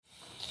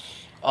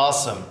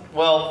Awesome.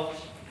 Well,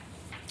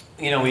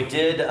 we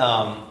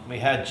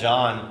had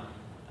John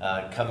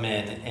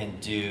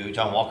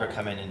John Walker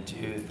come in and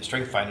do the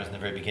Strength Finders in the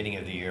very beginning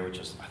of the year, which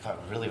was, I thought,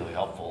 really, really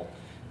helpful.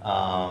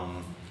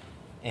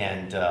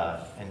 And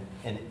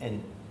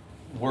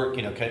work,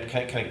 kind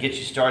of get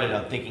you started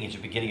on thinking as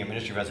you're beginning your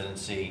ministry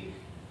residency,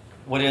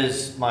 what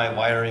is my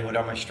wiring, what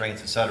are my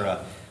strengths,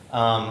 etc.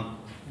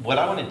 What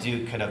I want to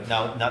do kind of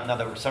now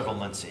that we're several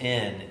months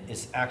in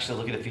is actually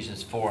look at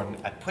Ephesians 4. And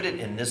I put it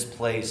in this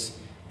place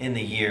in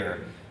the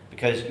year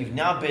because you've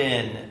now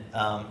been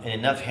in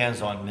enough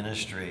hands-on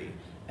ministry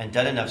and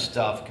done enough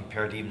stuff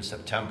compared to even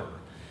September,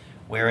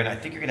 wherein I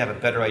think you're going to have a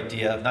better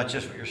idea of not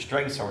just what your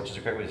strengths are, which is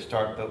a great way to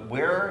start, but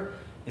where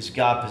is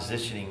God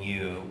positioning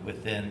you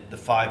within the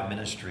 5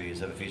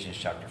 ministries of Ephesians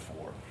chapter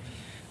 4.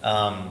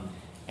 And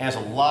there's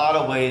a lot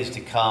of ways to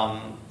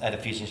come at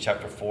Ephesians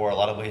chapter 4, a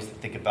lot of ways to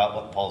think about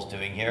what Paul's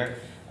doing here.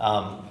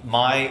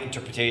 My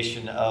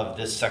interpretation of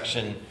this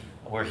section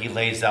where he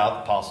lays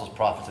out apostles,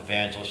 prophets,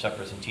 evangelists,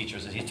 shepherds, and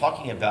teachers is he's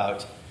talking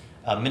about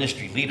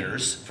ministry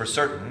leaders for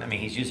certain. I mean,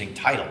 he's using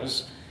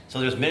titles.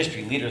 So there's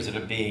ministry leaders that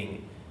are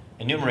being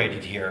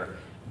enumerated here,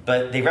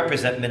 but they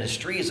represent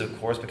ministries, of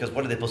course, because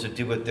what are they supposed to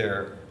do with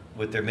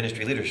their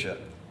ministry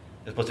leadership?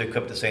 They're supposed to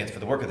equip the saints for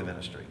the work of the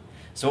ministry.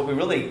 So what we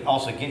really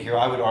also get here,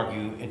 I would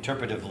argue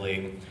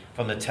interpretively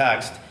from the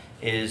text,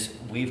 is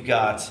we've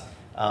got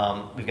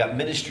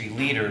ministry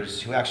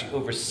leaders who actually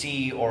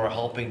oversee or are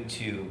helping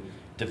to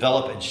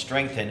develop and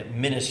strengthen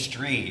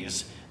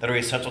ministries that are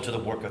essential to the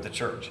work of the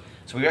church.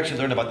 So we actually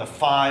learn about the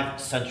 5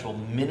 central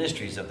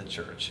ministries of the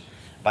church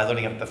by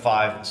learning about the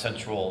 5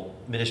 central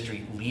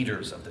ministry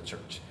leaders of the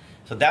church.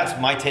 So that's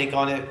my take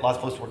on it. Lots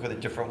of folks work with it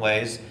different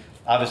ways.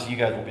 Obviously, you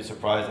guys won't be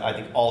surprised. I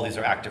think all these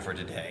are active for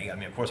today. I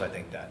mean, of course I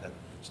think that.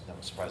 That's no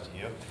surprise to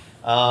you.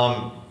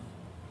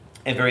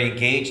 And very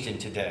engaged in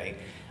today.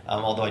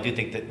 Although I do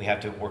think that we have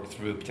to work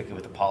through, particularly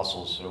with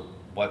apostles, sort of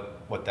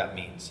what that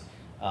means.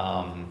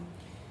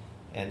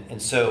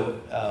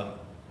 So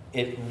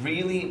it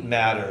really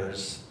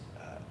matters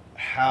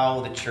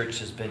how the church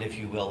has been, if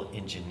you will,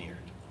 engineered.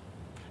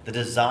 The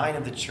design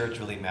of the church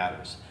really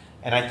matters.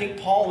 And I think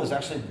Paul was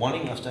actually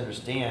wanting us to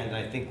understand, and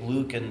I think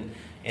Luke in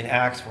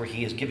Acts, where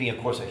he is giving, of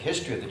course, a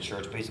history of the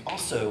church, but he's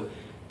also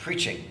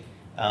preaching.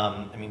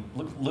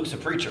 Luke's a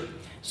preacher.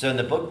 So in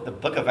the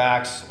book of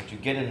Acts, which you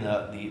get in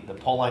the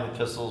Pauline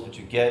epistles, which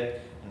you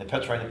get in the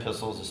Petrine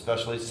epistles,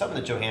 especially some of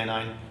the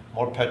Johannine,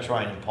 more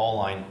Petrine and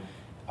Pauline,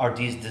 are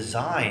these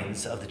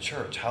designs of the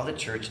church, how the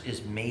church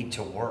is made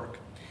to work.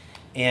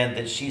 And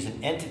that she's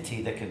an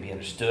entity that can be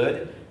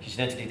understood, she's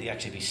an entity that can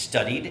actually be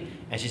studied,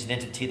 and she's an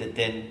entity that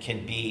then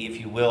can be,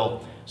 if you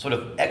will, sort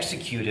of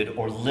executed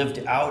or lived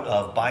out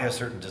of by a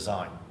certain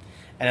design.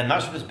 And I'm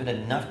not sure there's been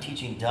enough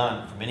teaching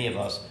done for many of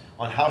us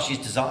on how she's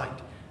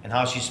designed and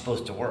how she's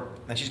supposed to work.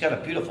 And she's got a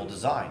beautiful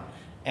design.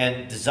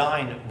 And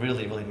design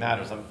really, really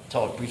matters. I'll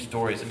tell a brief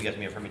story. Some of you guys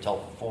may have heard me tell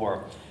it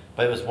before,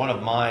 but it was one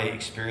of my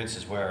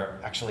experiences where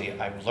actually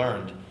I've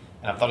learned,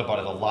 and I've thought about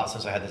it a lot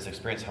since I had this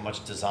experience, how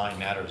much design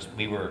matters.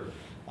 We were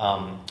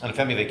on a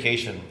family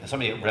vacation, and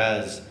somebody at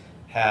Res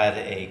had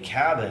a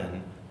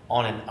cabin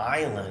on an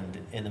island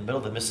in the middle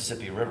of the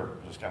Mississippi River,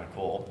 which was kind of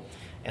cool.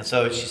 And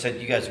so she said,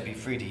 you guys would be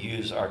free to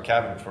use our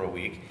cabin for a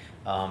week.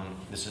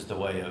 This is the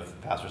way of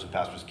pastors and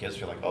pastors' kids.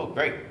 You're like, oh,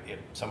 great. If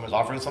someone's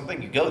offering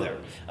something, you go there.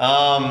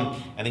 And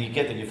then you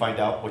get there and you find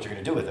out what you're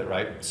going to do with it,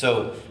 right?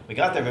 So we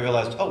got there and we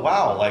realized, oh,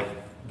 wow, like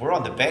we're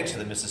on the banks of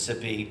the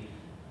Mississippi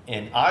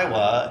in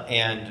Iowa,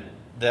 and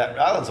the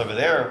island's over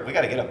there. We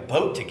got to get a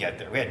boat to get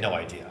there. We had no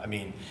idea.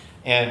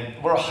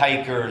 And we're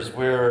hikers,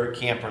 we're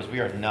campers. We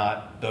are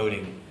not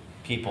boating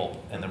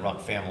people in the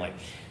Ruch family.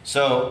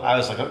 So I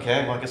was like,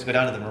 okay, well, I guess we'll go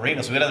down to the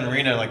marina. So we go down to the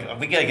marina, like,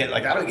 we got to get,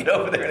 like, how do we get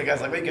over there? And the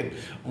guy's like, we can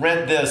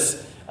rent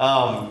this,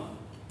 pontoon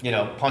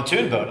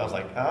boat. I was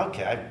like, oh,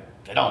 okay,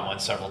 I've been on one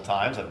several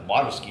times. I've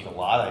water skied a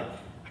lot.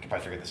 I could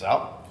probably figure this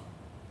out.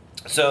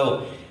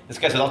 So this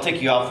guy said, I'll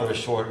take you out for a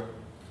short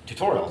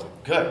tutorial. I was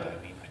like, good.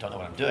 I don't know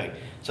what I'm doing.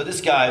 So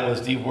this guy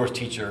was the worst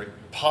teacher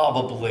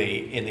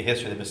probably in the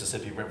history of the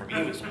Mississippi River.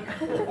 He was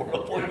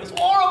horrible. He was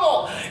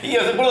horrible. He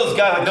was one of those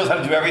guys that knows how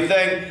to do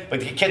everything,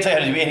 but he can't tell you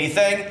how to do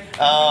anything.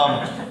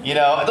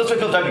 And those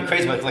people drive me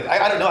crazy. But like,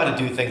 I don't know how to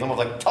do things. I'm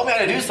like, tell me how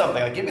to do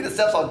something. Like, give me the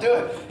steps, I'll do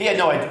it. He had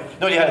no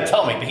idea how to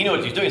tell me, but he knew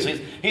what he was doing. So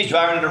he's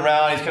driving it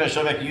around. He's kind of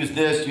showing me, like, use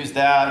this, use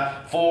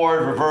that,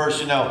 forward,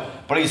 reverse,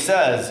 But he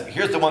says,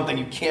 here's the one thing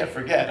you can't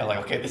forget. I'm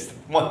like, okay, this is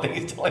one thing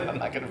he's telling me I'm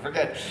not going to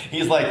forget.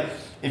 He's like,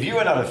 if you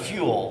run out of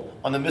fuel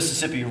on the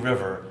Mississippi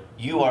River,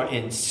 you are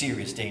in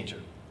serious danger.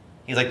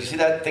 He's like, you see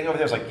that thing over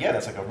there? I was like, yeah,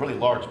 that's like a really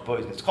large boat.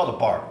 It's called a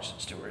barge,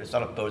 Stewart. It's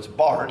not a boat, it's a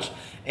barge.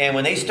 And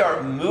when they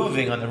start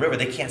moving on the river,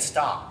 they can't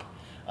stop.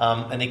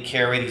 And they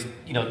carry these,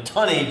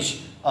 tonnage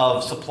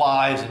of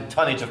supplies and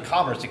tonnage of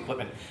commerce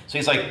equipment. So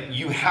he's like,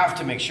 you have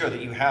to make sure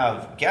that you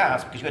have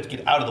gas because you have to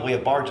get out of the way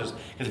of barges.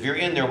 Because if you're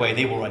in their way,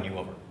 they will run you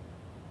over.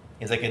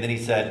 He's like, and then he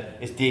said,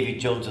 it's Davy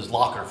Jones's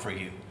locker for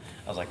you.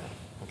 I was like,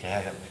 okay,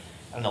 I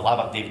don't know a lot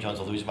about Davy Jones'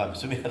 illusion, but I'm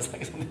assuming that's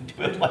like something to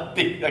do with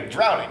like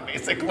drowning,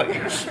 basically.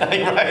 Right?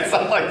 So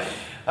I'm like,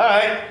 All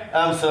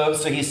right.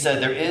 So he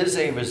said there is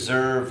a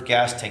reserve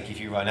gas tank if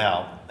you run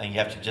out, and you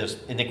have to just,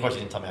 and of course he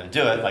didn't tell me how to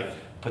do it, like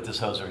put this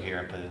hose over here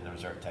and put it in the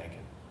reserve tank,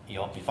 and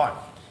you'll be fine.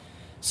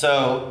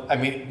 So, I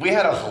mean, we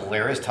had a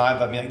hilarious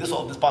time. I mean,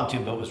 like, this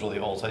pontoon boat was really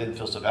old, so I didn't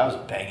feel so bad. I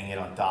was banging it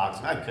on docks,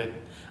 and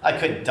I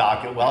couldn't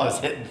dock it well. I was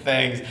hitting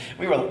things.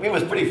 It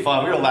was pretty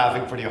fun. We were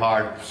laughing pretty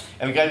hard.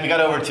 And we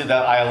got over to the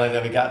island,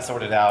 and we got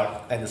sorted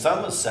out, and the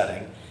sun was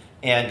setting.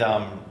 And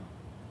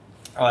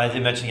I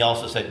did mention, he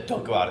also said,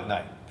 don't go out at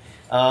night.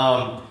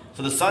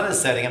 So the sun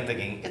is setting. I'm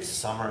thinking, it's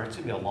summer. It's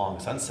going to be a long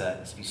sunset.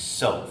 It's going to be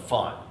so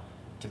fun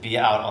to be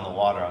out on the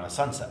water on a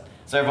sunset.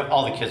 So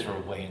all the kids were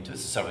way into it.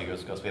 This is several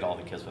years ago, so we had all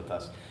the kids with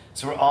us.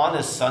 So we're on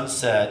this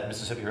sunset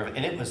Mississippi River,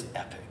 and it was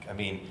epic. I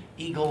mean,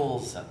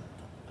 eagles and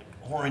like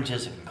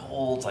oranges and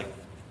golds, like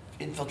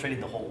infiltrating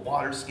the whole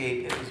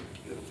waterscape. It was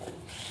beautiful.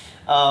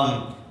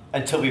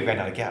 Until we ran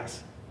out of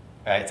gas.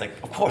 Right? It's like,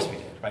 of course we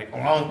did, right?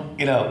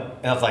 You know,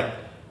 and I was like,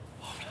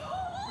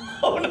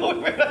 oh no,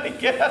 we ran out of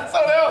gas.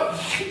 Oh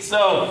no.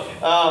 So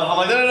I'm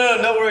like,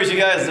 no worries, you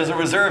guys. There's a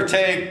reserve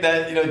tank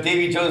that, you know,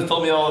 Davy Jones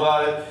told me all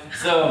about it.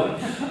 So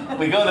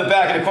we go in the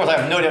back, and of course I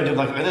have no idea what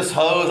I'm doing. Like, this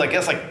hose, I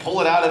guess, like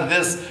pull it out of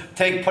this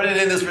tank, put it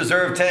in this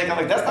reserve tank. I'm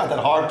like, that's not that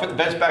hard. Put the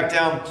bench back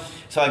down.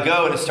 So I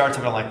go and it starts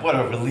up, and I'm like, what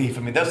a relief.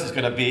 I mean, this is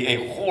going to be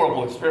a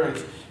horrible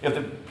experience if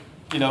the,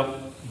 you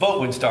know, boat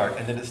wouldn't start,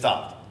 and then it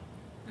stopped.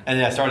 And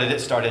then it started, and it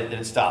stopped.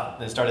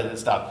 And it started, and it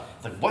stopped.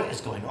 It's like, what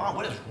is going on?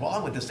 What is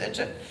wrong with this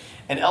engine?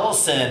 And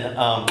Ellison,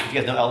 if you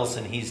guys know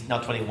Ellison, he's now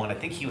 21. I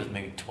think he was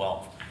maybe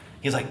 12.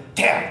 He's like,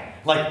 Dad,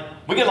 like,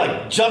 we can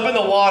like jump in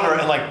the water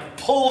and like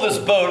pull this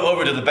boat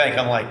over to the bank.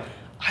 I'm like,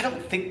 I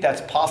don't think that's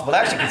possible. I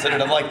actually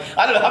considered it. I'm like,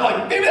 I don't know. I'm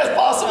like, maybe that's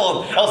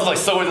possible. And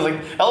Ellison's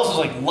like, Ellison's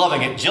like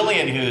loving it.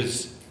 Jillian,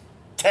 who's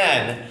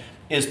 10,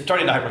 is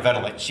starting to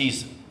hyperventilate.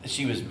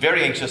 She was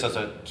very anxious as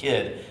a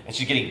kid, and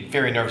she's getting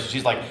very nervous.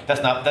 She's like,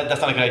 that's not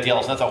a good idea,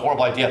 Ellison. That's a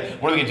horrible idea.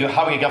 What are we going to do?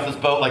 How are we going to get off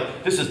this boat?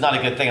 Like, this is not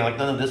a good thing. I'm like,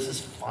 no, this is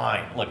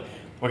fine. Look,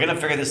 we're going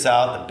to figure this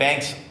out. The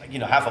bank's, you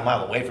know, half a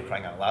mile away, for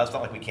crying out loud. It's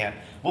not like we can't.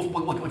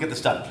 We'll get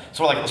this done.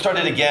 So we're like, let's start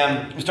it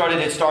again. It started,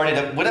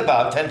 it went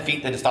about 10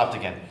 feet, then it stopped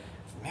again.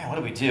 Man, what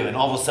do we do? And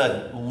all of a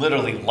sudden,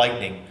 literally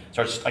lightning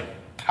starts like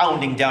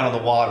pounding down on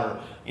the water,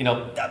 you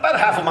know, about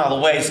half a mile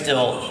away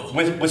still,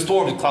 with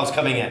storm clouds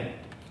coming in.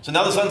 So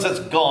now the sunset's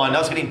gone, now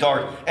it's getting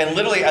dark, and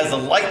literally as the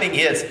lightning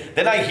hits,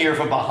 then I hear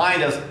from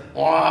behind us,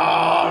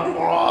 wah,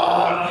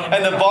 wah,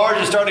 and the barge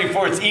is starting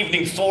for its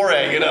evening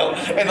soiree, you know,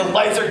 and the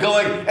lights are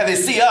going, and they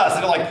see us,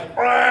 and they're like,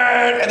 wah,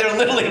 and they're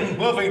literally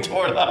moving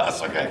toward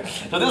us, okay?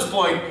 So at this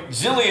point,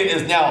 Jillian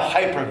is now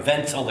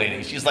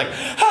hyperventilating. She's like,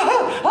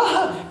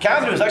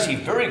 Catherine was actually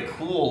very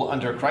cool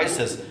under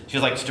crisis. She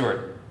was like,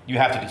 Stewart, you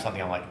have to do something.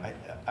 I'm like,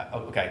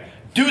 okay,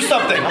 do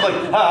something. I'm like,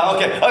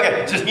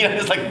 okay. Just, you know,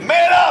 it's like,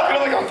 man up. And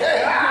I'm like,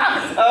 okay.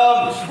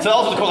 So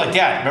also, of course, like,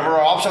 Dad, remember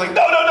our option? Like,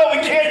 no, we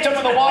can't jump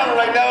in the water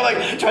right now.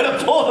 Like, trying to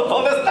pull the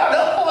boat. That's not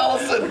helpful,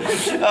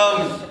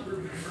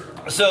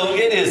 Ellison. So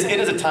it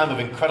is a time of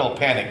incredible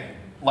panic.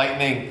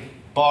 Lightning,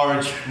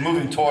 barge,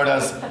 moving toward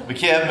us. We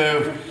can't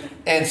move.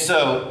 And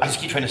so I just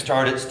keep trying to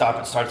start it, stop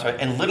it, start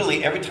it. And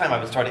literally every time I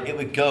would start it, it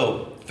would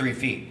go 3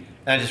 feet.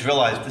 And I just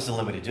realized this is the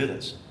only way to do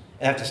this.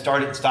 And have to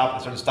start it and stop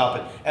it, stop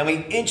it. And we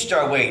inched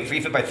our way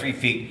 3 feet by 3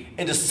 feet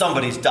into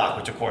somebody's dock,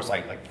 which of course,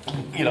 we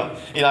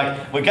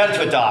got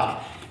into a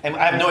dock, and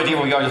I have no idea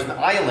where we are. There's an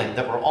island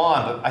that we're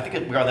on, but I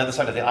think we're on the other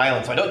side of the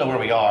island, so I don't know where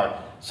we are.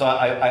 So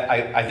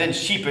I then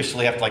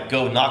sheepishly have to like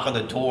go knock on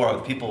the door of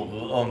the people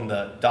who own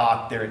the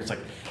dock there, and it's like,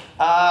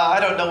 I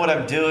don't know what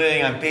I'm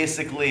doing. I'm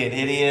basically an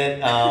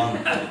idiot.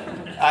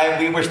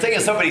 We were staying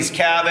in somebody's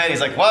cabin. He's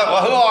like, what?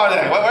 Well, who are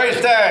they? Where are you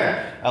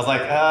staying? I was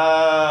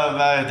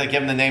like, they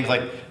give him the names,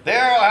 like, they're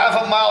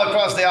half a mile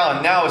across the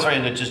island. Now it's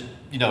starting to just,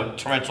 you know,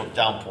 torrential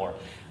downpour.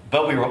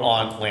 But we were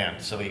on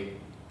land, so we,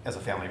 as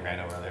a family, ran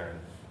over there and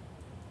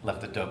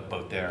left the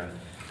boat there. And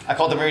I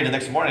called the Marine the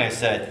next morning. I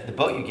said, the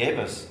boat you gave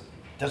us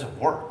doesn't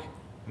work.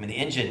 I mean, the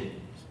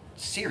engine,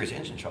 serious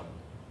engine trouble.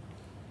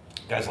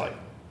 The guy's like,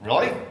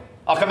 really?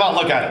 I'll come out and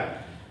look at it.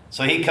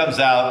 So he comes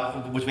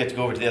out, which we have to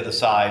go over to the other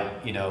side,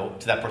 you know,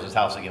 to that person's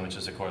house again, which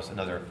is, of course,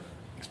 another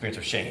experience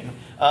of shame.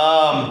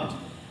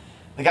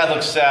 The guy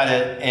looks at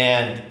it,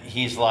 and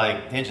he's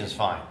like, the engine's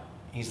fine.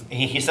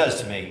 He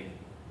says to me,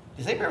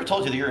 has anybody ever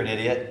told you that you're an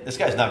idiot? This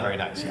guy's not very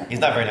nice. He's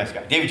not a very nice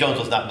guy. Davy Jones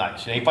was not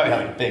nice. You know, he probably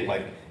had like a big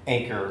like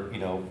anchor, you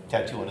know,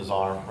 tattoo on his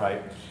arm,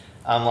 right?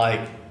 I'm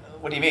like,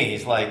 what do you mean?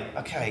 He's like,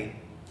 okay,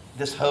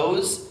 this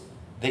hose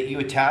that you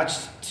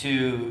attached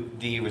to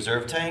the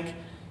reserve tank,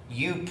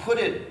 you put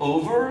it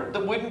over the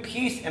wooden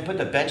piece and put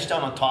the bench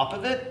down on top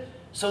of it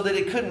so that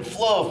it couldn't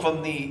flow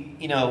from the,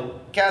 you know,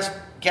 gas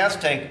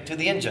tank to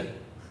the engine.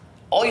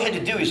 All you had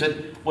to do, he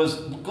said,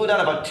 was go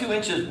down about 2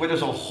 inches where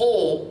there's a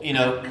hole, you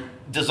know,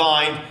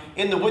 designed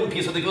in the wooden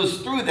piece so that it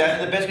goes through that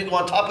and the bench can go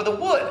on top of the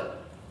wood.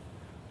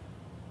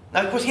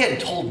 Now, of course, he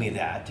hadn't told me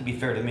that, to be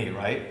fair to me,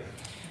 right?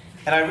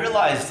 And I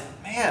realized,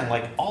 man,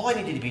 like, all I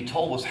needed to be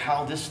told was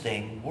how this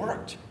thing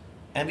worked.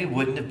 And we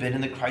wouldn't have been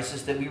in the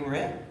crisis that we were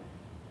in.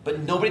 But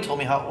nobody told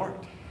me how it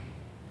worked.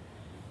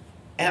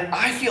 And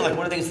I feel like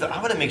one of the things that I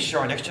want to make sure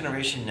our next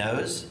generation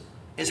knows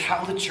is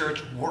how the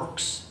church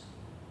works.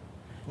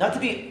 Not to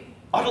be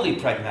utterly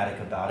pragmatic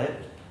about it,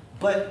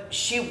 but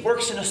she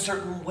works in a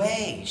certain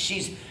way.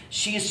 She's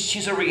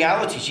a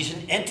reality. She's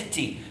an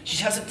entity.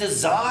 She has a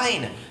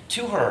design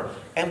to her.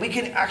 And we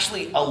can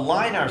actually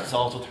align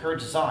ourselves with her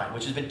design,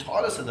 which has been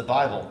taught us in the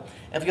Bible.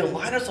 And if we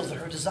align ourselves with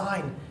her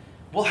design,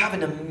 we'll have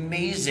an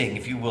amazing,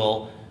 if you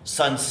will,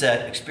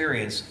 sunset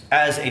experience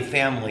as a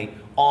family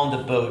on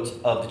the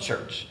boat of the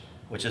church,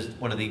 which is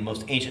one of the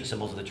most ancient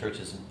symbols of the church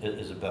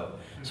is a boat.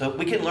 So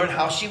we can learn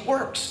how she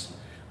works.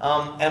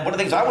 And one of the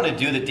things I want to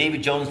do that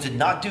David Jones did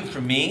not do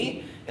for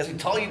me is to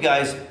tell you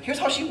guys, here's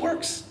how she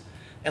works.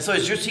 And so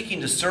as you're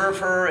seeking to serve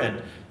her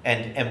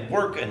and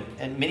work,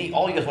 and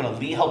all you guys want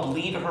to help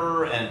lead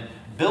her and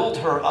build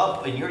her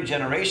up in your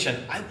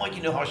generation, I want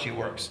you to know how she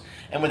works.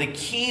 And one of the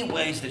key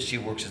ways that she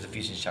works is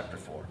Ephesians chapter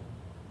 4.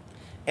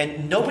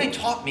 And nobody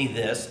taught me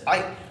this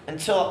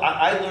until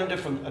I learned it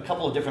from a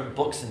couple of different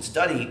books and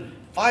study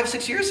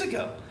 5-6 years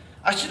ago.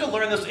 I should have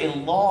learned this a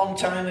long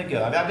time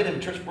ago. I mean, I've been in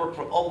church work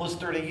for almost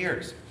 30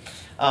 years.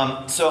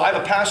 So I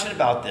have a passion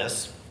about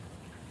this.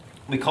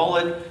 We call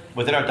it,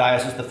 within our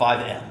diocese, the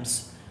 5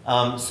 M's.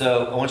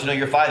 So I want you to know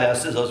your 5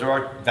 S's. Those are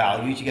our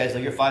values. You guys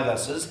know your 5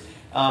 S's.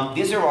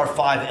 These are our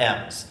 5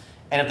 M's.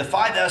 And if the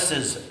 5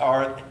 S's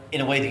are, in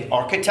a way, the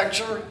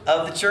architecture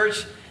of the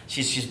church,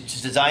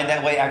 she's designed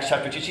that way, Acts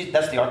chapter 2,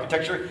 that's the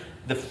architecture.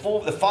 The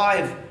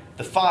 5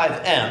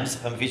 M's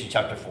from Ephesians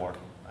chapter 4.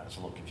 That's a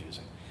little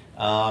confusing.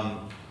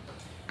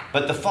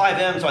 But the 5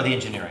 M's are the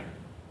engineering.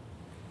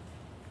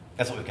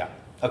 That's what we've got.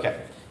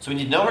 Okay. So we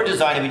need to know her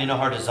design, and we need to know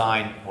how her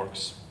design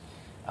works.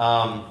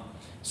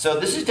 So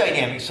this is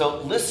dynamic. So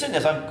listen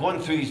as I'm going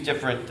through these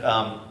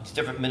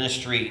different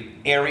ministry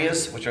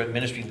areas, which are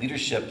ministry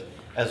leadership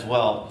as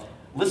well.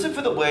 Listen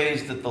for the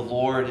ways that the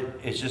Lord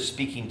is just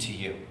speaking to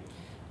you.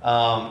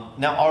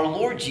 Now, our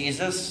Lord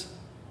Jesus,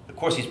 of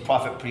course, he's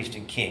prophet, priest,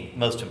 and king.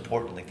 Most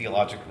importantly,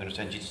 theologically, we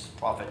understand Jesus is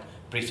prophet,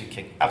 priest, and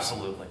king.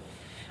 Absolutely.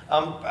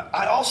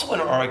 I also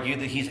want to argue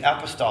that he's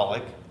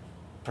apostolic,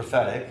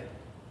 prophetic,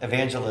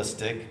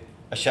 evangelistic,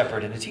 a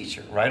shepherd, and a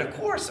teacher, right? Of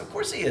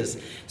course he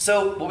is.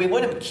 So what we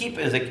want to keep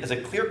is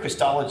a clear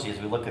Christology as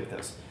we look at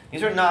this.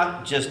 These are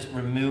not just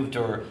removed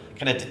or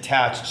kind of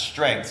detached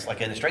strengths,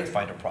 like in the Strength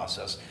Finder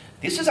process.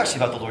 This is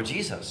actually about the Lord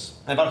Jesus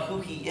and about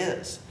who he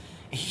is.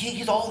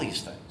 He's all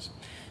these things.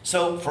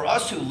 So for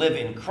us who live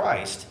in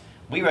Christ,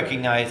 we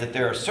recognize that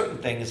there are certain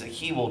things that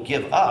he will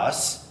give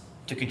us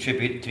to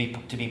contribute,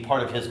 to be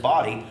part of his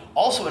body,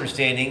 also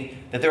understanding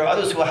that there are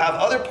others who will have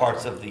other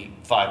parts of the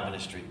 5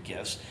 ministry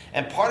gifts.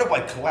 And part of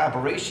why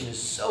collaboration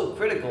is so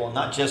critical, and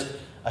not just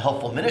a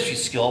helpful ministry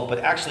skill, but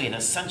actually an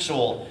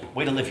essential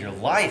way to live your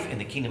life in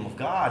the kingdom of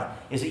God,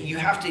 is that you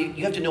have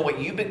to know what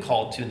you've been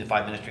called to in the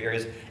 5 ministry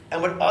areas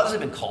and what others have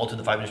been called to in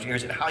the 5 ministry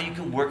areas, and how you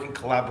can work and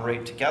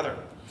collaborate together.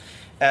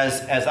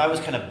 As I was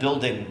kind of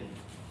building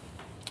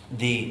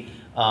the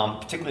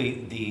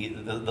particularly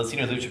the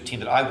senior leadership team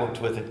that I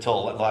worked with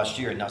until last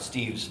year, and now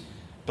Steve's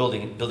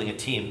building a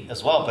team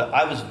as well. But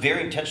I was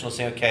very intentional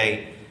saying,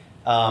 okay,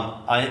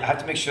 I have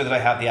to make sure that I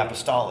have the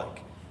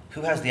apostolic.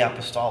 Who has the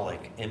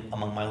apostolic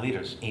among my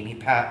leaders? Amy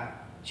Patton.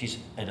 She's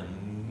an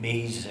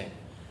amazing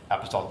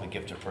apostolically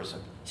gifted person.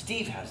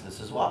 Steve has this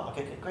as well.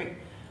 Okay, great.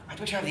 I have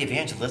to make sure I have the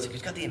evangelistic.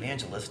 Who's got the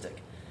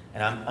evangelistic?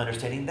 And I'm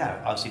understanding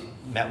that. Obviously,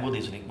 Matt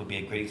Woodley would be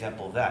a great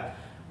example of that.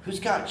 Who's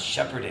got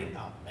shepherding?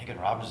 Oh, Megan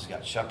Robbins has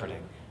got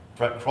shepherding.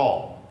 Brett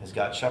Kroll has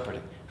got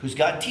shepherding. Who's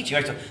got teaching?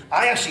 Right, so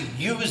I actually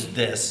use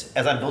this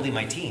as I'm building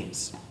my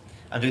teams.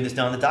 I'm doing this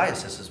now in the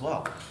diocese as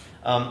well.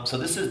 So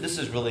this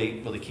is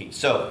really, really key.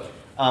 So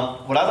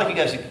what I'd like you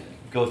guys to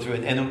go through,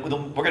 and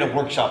we're going to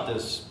workshop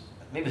this.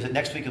 Maybe is it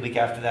next week or the week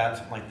after that,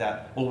 something like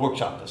that. We'll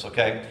workshop this,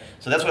 okay?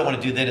 So that's what I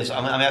want to do then is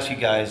I'm asking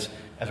you guys,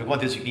 as we're going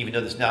through this, you can even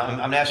know this now, I'm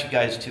going to ask you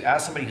guys to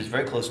ask somebody who's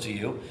very close to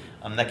you.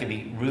 That could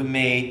be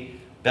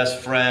roommate,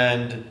 best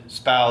friend,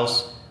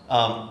 spouse,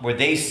 where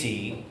they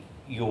see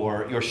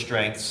your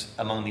strengths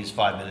among these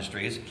 5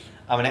 ministries.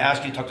 I'm going to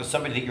ask you to talk to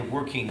somebody that you're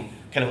working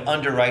kind of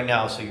under right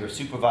now, so your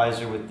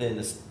supervisor within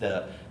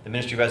the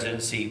ministry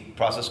residency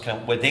process, kind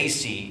of where they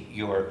see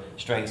your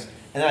strengths.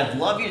 And then I'd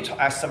love you to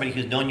ask somebody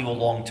who's known you a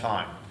long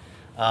time.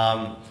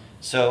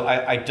 So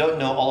I don't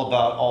know all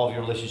about all of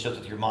your relationships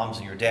with your moms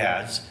and your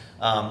dads,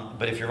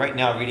 but if you're right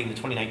now reading the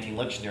 2019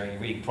 lectionary and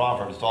you're reading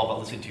Proverbs, it's all about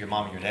listening to your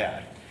mom and your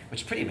dad,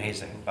 which is pretty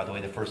amazing, by the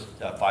way, the first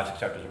 5-6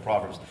 chapters of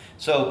Proverbs.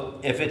 So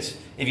if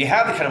you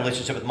have the kind of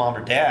relationship with mom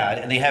or dad,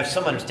 and they have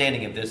some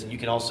understanding of this, and you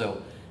can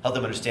also help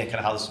them understand kind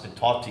of how this has been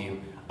taught to you,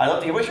 I'd love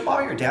to hear what your mom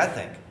or your dad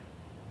think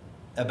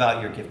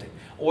about your gifting.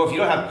 Or if you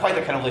don't have quite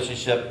that kind of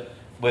relationship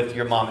with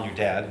your mom and your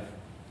dad,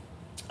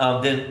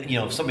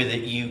 then somebody that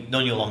you've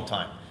known you a long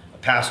time, a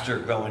pastor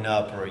growing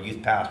up or a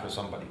youth pastor or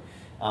somebody.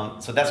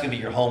 So that's going to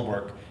be your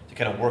homework to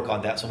kind of work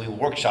on that. So we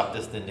workshop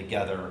this then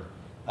together.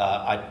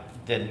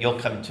 Then you'll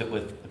come to it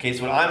with, okay,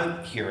 so what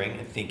I'm hearing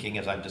and thinking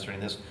as I'm just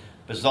reading this,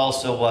 but it's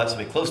also what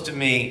somebody close to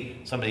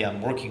me, somebody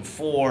I'm working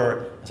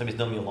for, and somebody's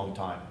known me a long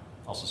time.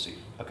 Also see.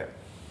 Okay.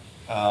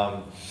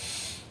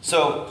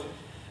 So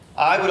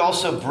I would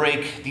also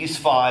break these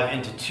 5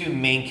 into 2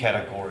 main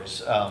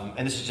categories,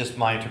 and this is just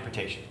my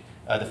interpretation.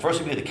 The first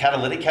would be the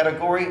catalytic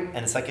category,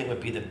 and the second would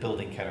be the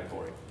building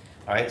category.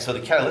 All right, so the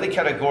catalytic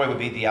category would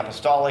be the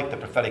apostolic, the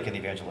prophetic, and the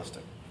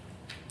evangelistic.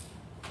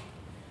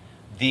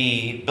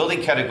 The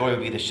building category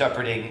would be the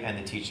shepherding and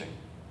the teaching.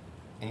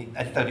 And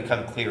I think that would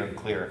become clearer and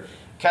clearer.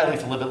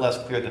 Catalytic's a little bit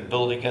less clear than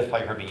building. You guys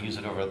probably heard me use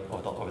it over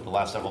the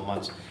last several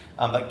months.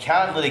 But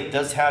catalytic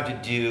does have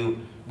to do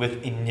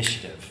with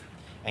initiative.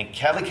 And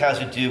catalytic has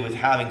to do with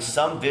having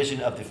some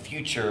vision of the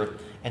future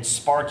and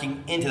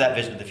sparking into that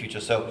vision of the future.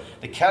 So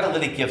the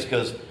catalytic gift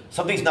goes,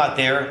 something's not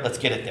there, let's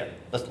get it there.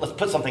 Let's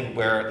put something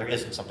where there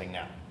isn't something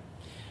now.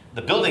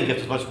 The building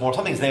gift is much more,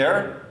 something's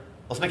there,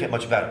 let's make it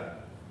much better.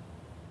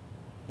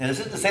 And this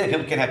isn't to say that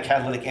people can have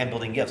catalytic and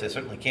building gifts. They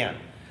certainly can.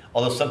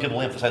 Although some people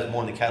emphasize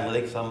more on the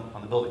catalytic, some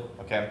on the building.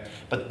 Okay?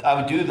 But I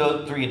would do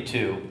those 3 and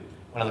 2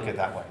 when I look at it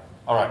that way.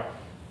 All right.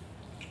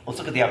 Let's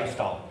look at the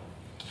apostolic.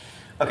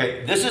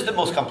 Okay, this is the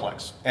most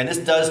complex, and this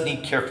does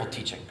need careful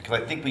teaching, because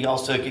I think we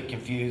also get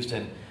confused,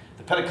 and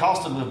the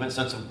Pentecostal movement has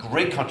done some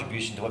great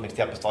contribution to what makes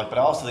the apostolic, but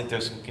I also think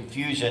there's some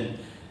confusion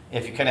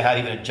if you kind of have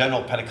even a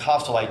general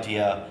Pentecostal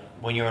idea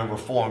when you're in a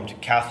Reformed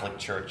Catholic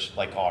church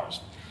like ours.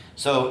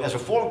 So as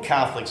Reformed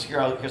Catholics,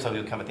 here's how we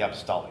would come at the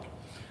apostolic.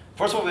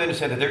 First of all, we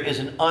understand that there is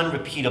an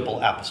unrepeatable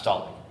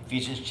apostolic,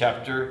 Ephesians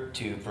chapter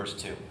 2, verse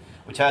 2,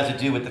 which has to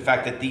do with the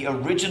fact that the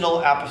original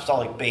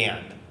apostolic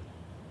band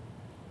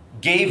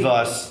gave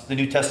us the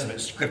New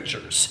Testament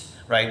scriptures,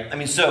 right? I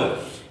mean,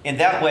 so in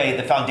that way,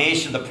 the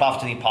foundation of the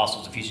prophets and the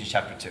apostles, Ephesians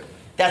chapter 2,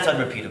 that's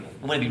unrepeatable.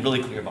 We want to be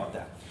really clear about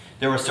that.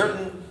 There were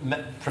certain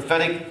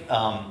prophetic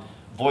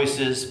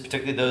voices,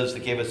 particularly those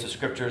that gave us the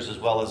scriptures, as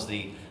well as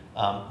the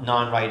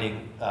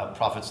non-writing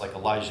prophets like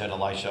Elijah and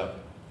Elisha,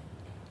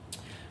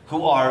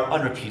 who are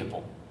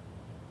unrepeatable.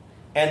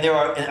 And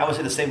I would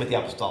say the same with the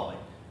apostolic.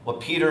 What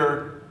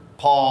Peter,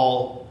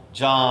 Paul,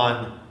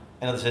 John,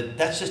 and others said,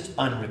 that's just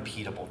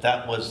unrepeatable.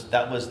 That was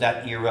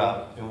that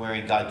era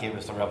wherein God gave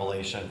us the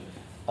revelation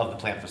of the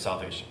plan for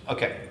salvation.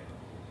 Okay.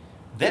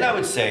 Then I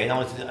would say, and I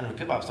want to the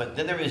unrepeatable apostolic,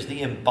 then there is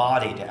the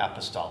embodied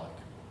apostolic.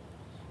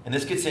 And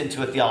this gets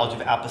into a theology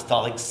of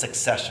apostolic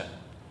succession,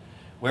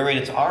 wherein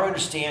it's our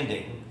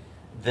understanding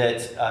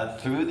that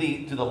through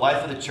the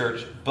life of the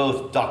church,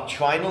 both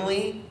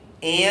doctrinally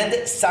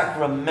and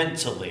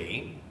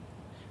sacramentally,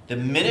 the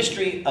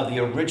ministry of the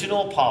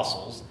original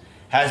apostles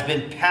has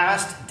been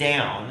passed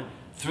down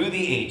through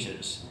the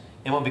ages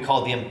in what we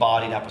call the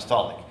embodied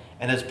apostolic,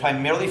 and is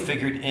primarily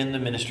figured in the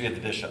ministry of the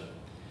bishop.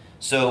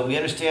 So we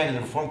understand in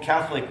the Reformed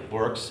Catholic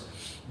works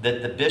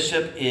that the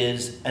bishop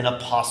is an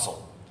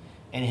apostle,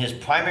 and his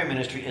primary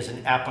ministry is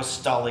an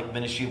apostolic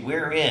ministry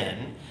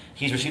wherein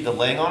he's received the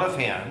laying on of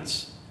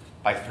hands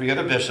by 3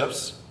 other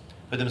bishops,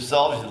 who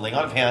themselves received the laying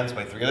on of hands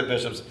by 3 other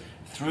bishops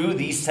through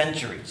these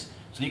centuries.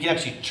 So you can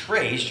actually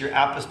trace your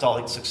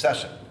apostolic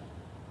succession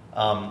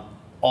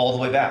all the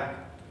way back,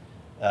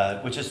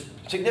 which is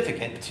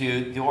significant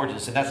to the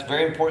origins. And that's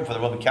very important for the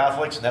Roman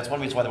Catholics, and that's one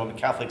reason why the Roman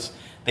Catholics,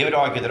 they would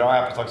argue that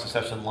our apostolic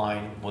succession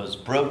line was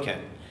broken.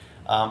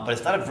 But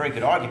it's not a very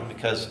good argument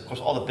because, of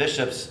course, all the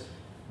bishops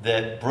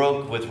that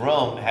broke with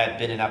Rome had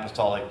been in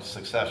apostolic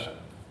succession.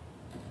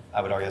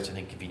 I would argue that's an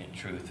inconvenient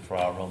truth for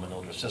our Roman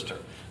older sister.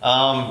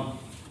 The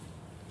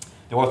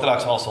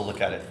Orthodox also look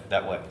at it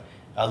that way.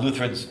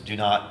 Lutherans do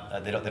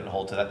not, they don't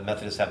hold to that. The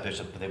Methodists have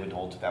bishops, but they wouldn't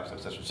hold to the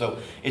apostolic succession. So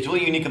it's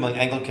really unique among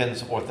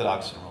Anglicans,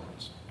 Orthodox, and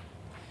Romans.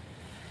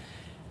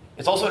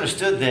 It's also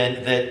understood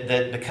then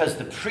that because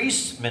the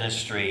priest's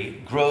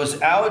ministry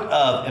grows out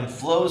of and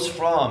flows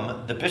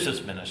from the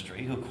bishop's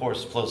ministry, who of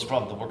course flows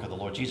from the work of the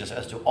Lord Jesus,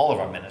 as do all of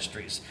our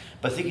ministries,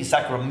 but speaking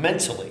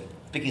sacramentally,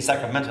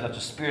 not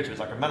just spiritually,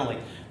 sacramentally,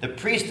 the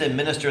priest then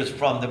ministers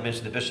from the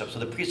ministry of the bishop. So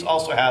the priest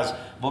also has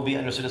what we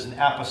understood as an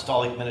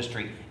apostolic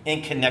ministry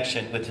in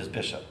connection with his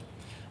bishop,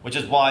 which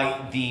is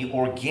why the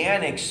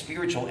organic,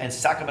 spiritual, and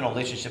sacramental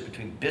relationship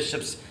between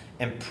bishops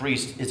and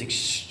priests is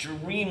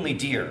extremely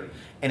dear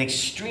and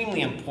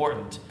extremely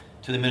important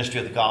to the ministry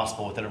of the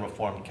gospel within a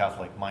Reformed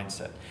Catholic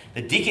mindset.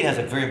 The deacon has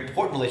a very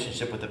important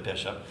relationship with the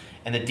bishop,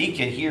 and the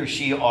deacon, he or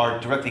she, are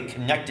directly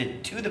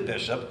connected to the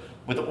bishop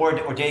with the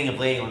ordaining of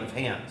laying on of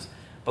hands.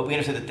 But we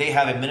understand that they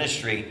have a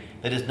ministry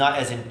that is not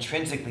as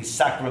intrinsically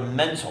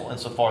sacramental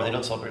insofar they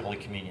don't celebrate Holy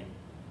Communion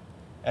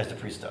as the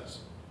priest does.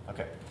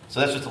 Okay, so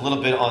that's just a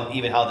little bit on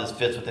even how this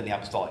fits within the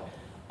apostolic.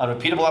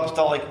 Unrepeatable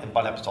apostolic and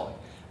embodied apostolic.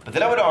 But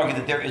then I would argue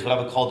that there is what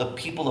I would call the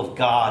people of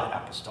God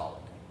apostolic.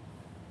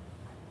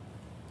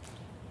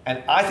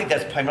 And I think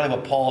that's primarily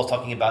what Paul is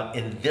talking about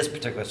in this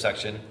particular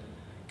section,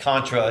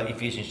 contra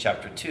Ephesians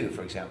chapter 2,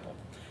 for example.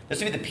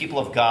 This would be the people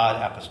of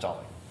God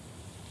apostolic.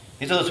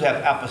 These are those who have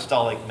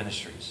apostolic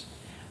ministries.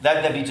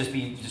 That'd be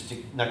just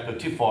to not go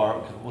too far,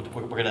 because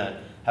we're going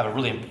to have a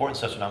really important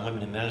session on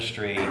women in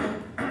ministry,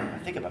 I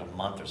think about a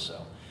month or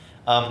so.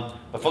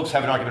 But folks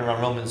have an argument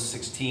around Romans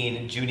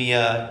 16,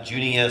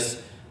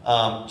 Junius,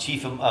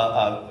 chief,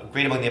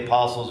 great among the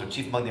apostles, or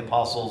chief among the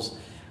apostles,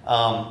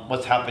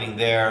 what's happening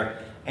there.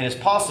 And it's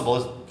possible,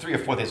 there's 3 or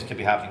 4 things that could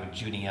be happening with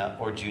Junia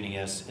or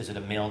Junius. Is it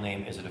a male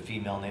name? Is it a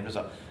female name? There's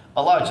a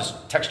lot of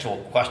just textual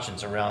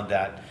questions around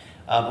that.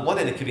 But one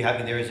thing that could be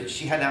happening there is that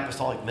she had an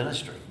apostolic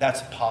ministry.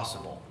 That's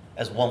possible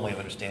as one way of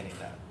understanding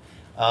that.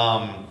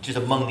 She's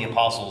among the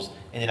apostles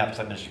in the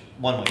apostolic ministry.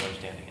 One way of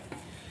understanding it.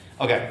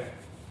 Okay.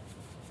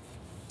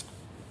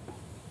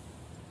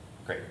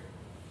 Great.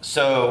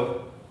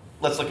 So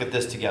let's look at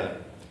this together.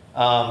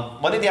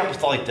 One thing the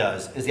apostolic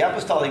does is the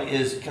apostolic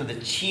is kind of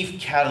the chief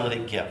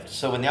catalytic gift.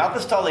 So when the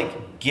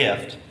apostolic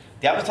gift,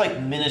 the apostolic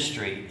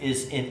ministry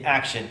is in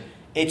action,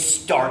 it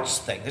starts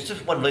things. This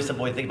is one really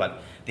simple way to think about it.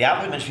 The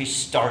apostolic ministry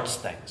starts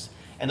things.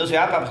 And those who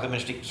have apostolic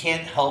ministry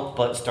can't help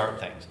but start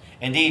things.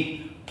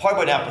 Indeed, part of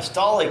what an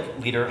apostolic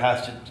leader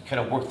has to kind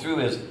of work through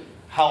is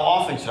how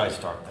often should I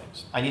start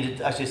things? I need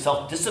to actually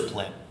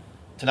self-discipline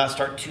to not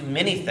start too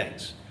many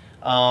things.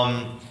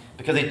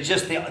 Because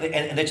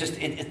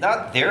it's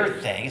not their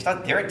thing, it's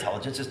not their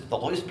intelligence, it's the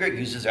Holy Spirit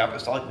uses their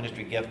apostolic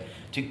ministry gift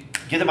to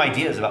give them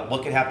ideas about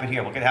what could happen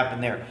here, what could happen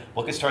there,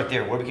 what could start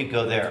there, where we could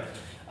go there.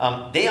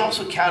 They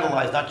also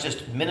catalyze not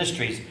just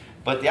ministries,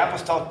 but the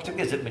apostolic,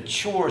 particularly as it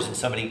matures in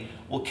somebody,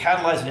 will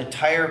catalyze an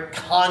entire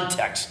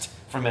context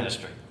for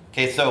ministry.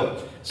 Okay,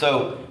 so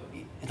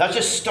it's not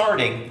just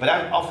starting, but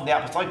often the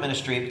apostolic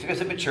ministry, particularly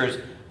as it matures,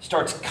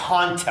 starts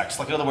context.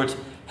 Like in other words,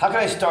 how can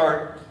I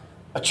start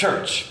a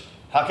church?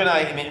 How can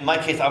I mean, in my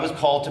case, I was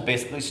called to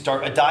basically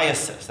start a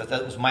diocese.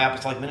 That was my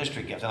apostolic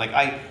ministry gift.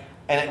 And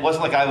it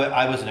wasn't like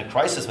I was in a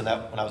crisis when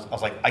I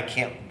was like, I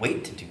can't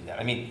wait to do that.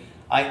 I mean,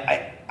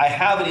 I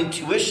have an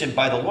intuition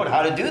by the Lord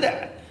how to do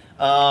that.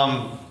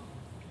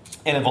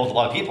 And involves a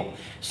lot of people.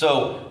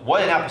 So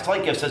what an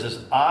apostolic gift says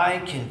is I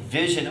can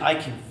vision, I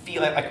can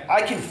feel,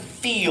 I can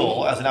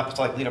feel as an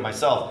apostolic leader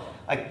myself,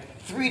 like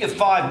 3 to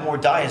 5 more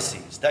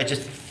dioceses that I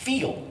just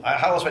feel.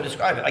 How else do I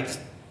describe it?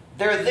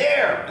 They're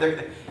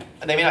there.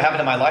 They may not happen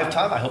in my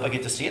lifetime. I hope I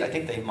get to see it. I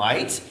think they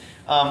might.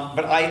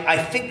 But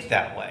I think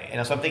that way.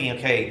 And so I'm thinking,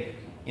 okay,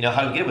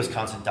 how do we get a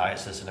Wisconsin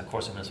diocese and of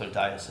course a Minnesota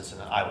diocese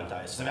and an Iowa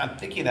diocese? I mean, I'm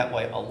thinking that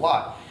way a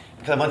lot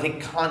because I want to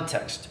think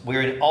context,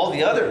 where in all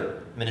the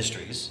other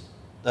ministries,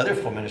 the other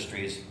 4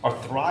 ministries are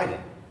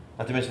thriving.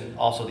 Not to mention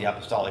also the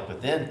apostolic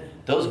within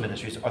those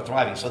ministries are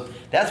thriving. So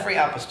that's very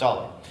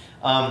apostolic.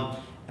 The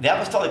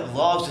apostolic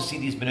loves to see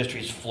these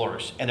ministries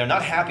flourish, and they're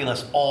not happy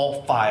unless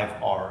all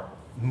 5 are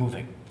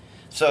moving.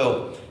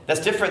 So that's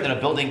different than a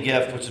building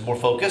gift, which is more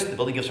focused. The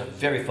building gifts are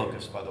very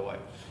focused, by the way.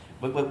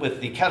 With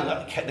the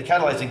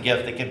catalyzing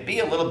gift, it can be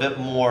a little bit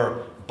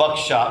more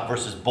buckshot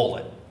versus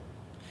bullet.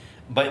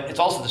 But it's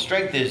also the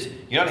strength is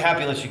you're not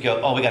happy unless you go,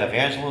 oh, we got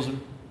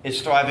evangelism. It's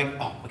thriving.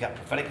 Oh, we got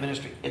prophetic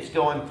ministry. It's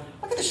going.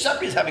 Look at the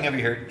shepherds having over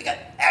here. We got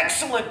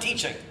excellent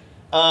teaching.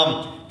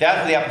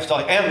 That's the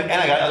apostolic. And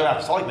I got other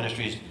apostolic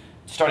ministries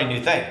starting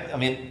new things. I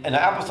mean, an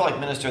apostolic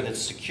minister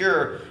that's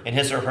secure in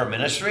his or her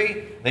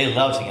ministry, they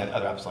love seeing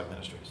other apostolic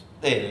ministries.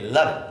 They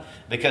love it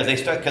because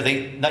you're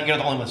not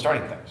the only one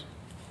starting things.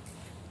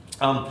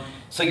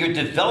 So you're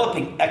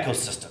developing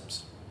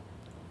ecosystems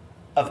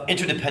of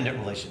interdependent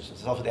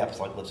relationships. That's what the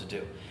apostolic loves to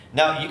do.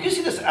 Now, you can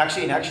see this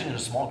actually in action in a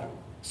small group.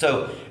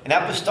 So an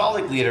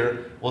apostolic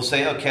leader will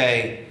say,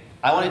 okay,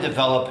 I want to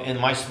develop in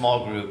my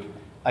small group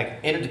like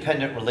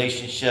interdependent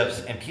relationships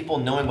and people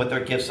knowing what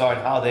their gifts are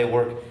and how they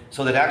work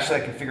so that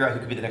actually I can figure out who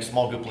could be the next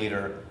small group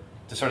leader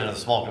to start another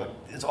small group.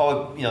 It's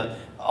all,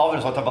 all of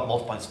us talk about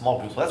multiplying small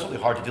groups. Well, that's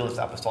really hard to do unless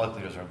apostolic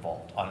leaders are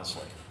involved,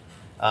 honestly.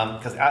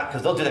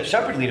 Because they'll do that.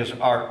 Shepherd leaders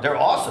they're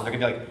awesome. They're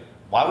going to be like,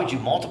 why would you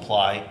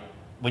multiply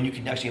when you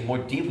can actually more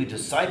deeply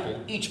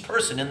disciple each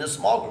person in this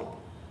small group?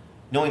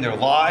 Knowing their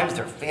lives,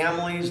 their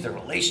families, their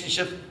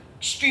relationships,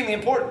 extremely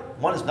important.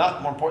 One is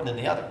not more important than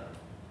the other.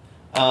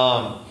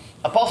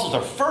 Apostles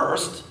are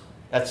first.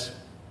 Is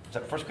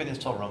that 1 Corinthians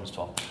 12 or Romans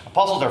 12?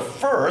 Apostles are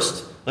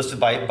first, listed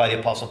by the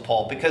Apostle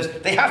Paul, because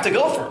they have to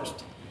go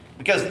first.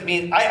 Because,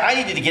 I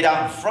needed to get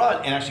out in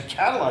front and actually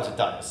catalyze a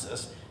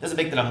diocese. It doesn't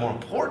make that I'm more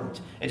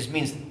important. It just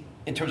means,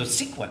 in terms of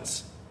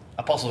sequence,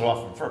 apostles are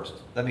often first.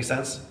 Does that make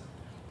sense?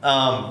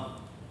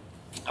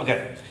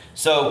 Okay.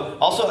 So,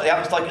 also, the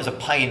apostolic is a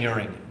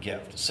pioneering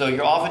gift. So,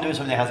 you're often doing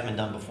something that hasn't been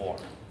done before.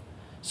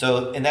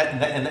 So, and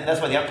that's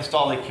why the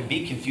apostolic can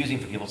be confusing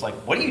for people. It's like,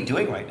 what are you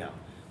doing right now?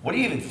 What are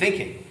you even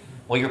thinking?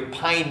 Well, you're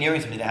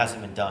pioneering something that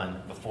hasn't been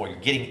done before. You're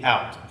getting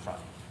out in front.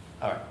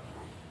 All right.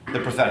 The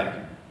prophetic.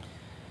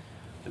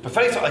 The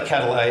prophetic is a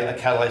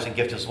catalyzing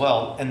gift as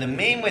well. And the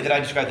main way that I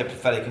describe the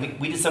prophetic, and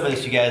we did some of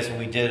this, you guys, when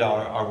we did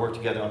our work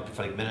together on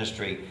prophetic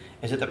ministry,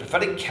 is that the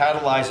prophetic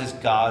catalyzes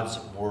God's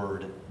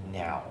word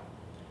now.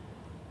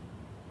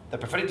 The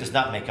prophetic does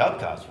not make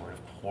up God's word,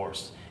 of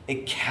course.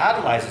 It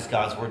catalyzes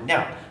God's word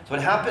now. So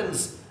what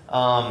happens,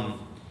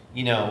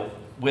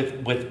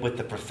 with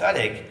the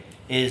prophetic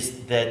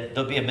is that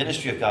there'll be a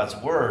ministry of God's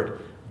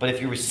word, but if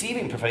you're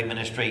receiving prophetic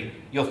ministry,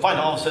 you'll find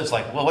all of a sudden it's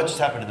like, well, what just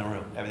happened in the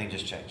room? Everything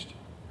just changed.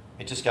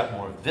 It just got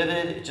more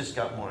vivid. It just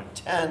got more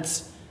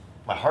intense.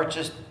 My heart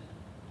just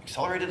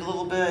accelerated a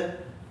little bit.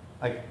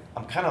 Like,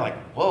 I'm kind of like,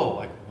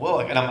 whoa,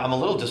 and I'm a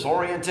little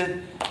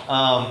disoriented.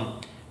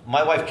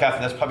 my wife,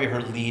 Catherine, that's probably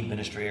her lead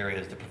ministry area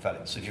is the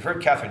prophetic. So if you've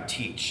heard Catherine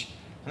teach,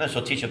 sometimes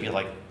she'll teach, you'll be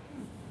like,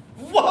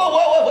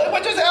 whoa,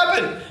 what just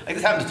happened? Like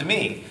this happens to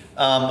me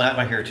when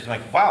I hear it. She's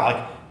like, wow,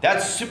 like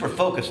that's super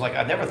focused. Like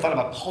I've never thought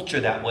about culture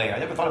that way. I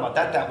never thought about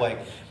that way.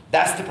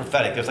 That's the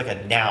prophetic. There's like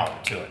a now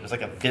to it. There's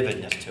like a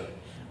vividness to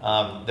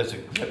it. There's a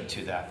grip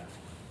to that.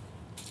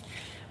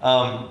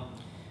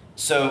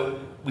 So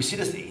we see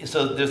this.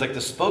 So there's like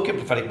the spoken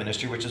prophetic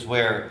ministry, which is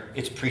where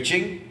it's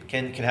preaching,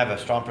 can have a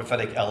strong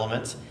prophetic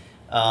element.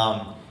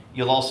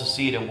 You'll also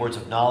see it in words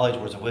of knowledge,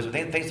 words of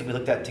wisdom, things that we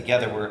looked at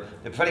together where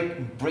the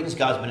prophetic brings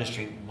God's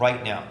ministry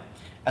right now.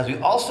 As we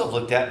also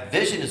looked at,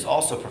 vision is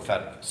also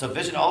prophetic. So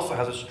vision also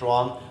has a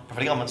strong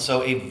prophetic element.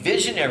 So a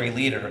visionary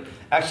leader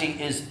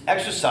actually is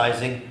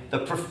exercising the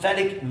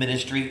prophetic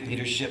ministry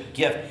leadership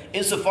gift.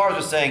 Insofar as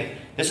we're saying,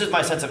 this is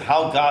my sense of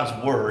how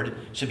God's word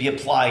should be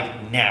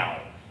applied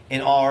now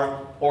in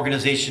our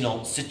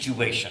organizational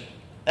situation.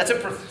 That's a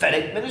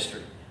prophetic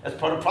ministry. That's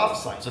part of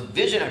prophesying. So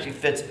vision actually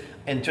fits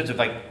in terms of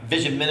like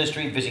vision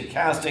ministry, vision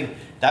casting.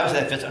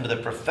 That fits under the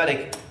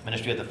prophetic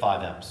ministry of the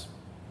 5 M's.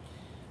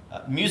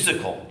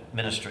 Musical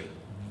ministry,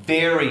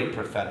 very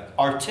prophetic.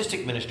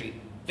 Artistic ministry,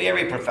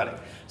 very prophetic.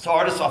 So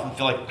artists often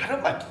feel like, I don't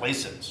know what my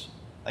place is.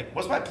 Like,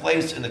 what's my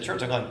place in the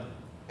church? I'm going,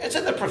 it's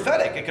in the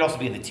prophetic. It could also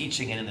be in the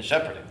teaching and in the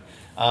shepherding.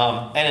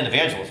 And in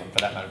evangelism, for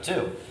that matter,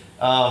 too.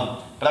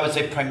 But I would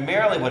say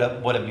primarily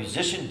what a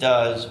musician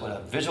does, what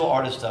a visual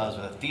artist does,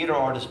 what a theater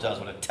artist does,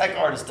 what a tech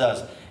artist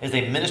does, is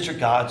they minister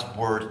God's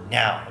word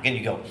now. Again,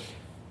 you go,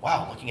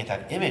 wow, looking at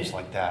that image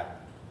like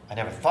that, I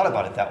never thought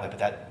about it that way, but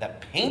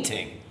that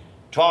painting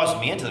draws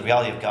me into the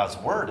reality of God's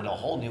word in a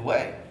whole new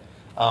way.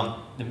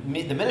 The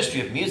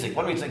ministry of music,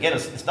 one reason, again,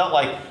 it's not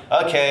like,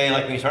 okay,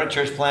 like when you start a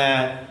church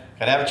plant,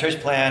 got to have a church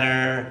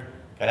planner,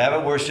 got to have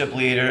a worship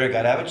leader,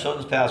 got to have a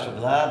children's pastor,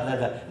 blah, blah,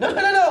 blah.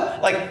 No.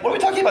 Like, what are we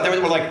talking about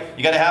there? We're like,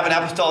 you got to have an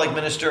apostolic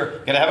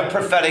minister, got to have a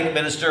prophetic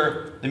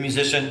minister, the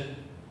musician.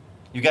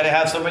 You got to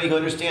have somebody who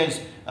understands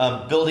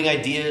building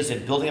ideas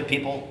and building up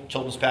people,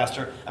 children's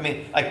pastor. I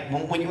mean, like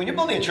when you're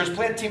building a church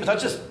plant team, it's not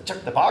just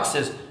check the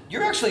boxes.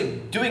 You're actually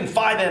doing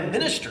 5M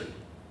ministry.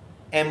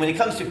 And when it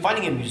comes to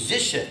finding a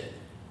musician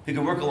who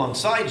can work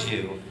alongside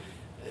you,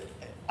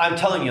 I'm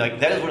telling you, like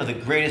that is one of the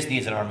greatest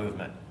needs in our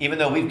movement. Even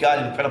though we've got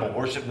an incredible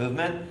worship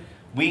movement,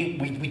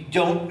 we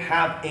don't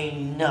have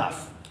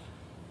enough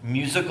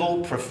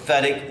musical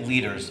prophetic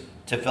leaders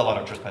to fill out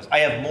our church plants. I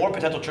have more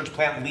potential church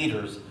plant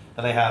leaders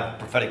than I have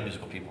prophetic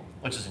musical people,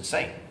 which is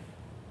insane. It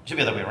should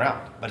be the other way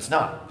around, but it's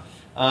not.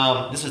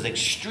 This is an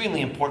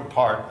extremely important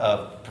part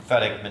of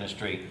prophetic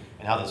ministry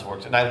and how this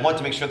works. And I want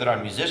to make sure that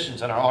our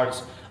musicians and our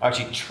artists are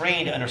actually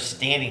trained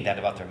understanding that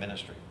about their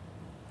ministry.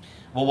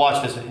 We'll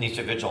watch this in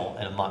Easter Vigil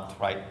in a month,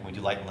 right? When we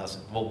do Light and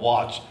Lesson. We'll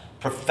watch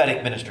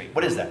prophetic ministry.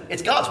 What is that?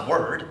 It's God's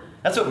word.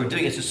 That's what we're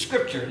doing. It's the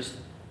scriptures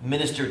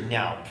ministered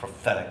now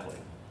prophetically.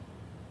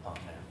 Oh,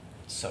 man.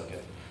 It's so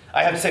good.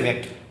 I have to say,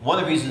 man, one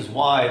of the reasons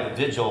why the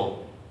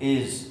vigil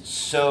is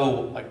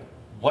so, like,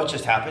 what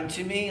just happened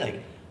to me?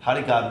 Like, how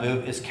did God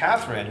move? Is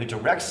Catherine, who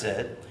directs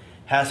it,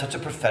 has such a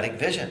prophetic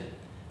vision.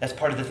 That's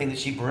part of the thing that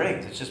she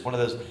brings. It's just one of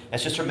those,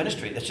 that's just her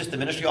ministry. That's just the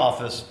ministry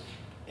office.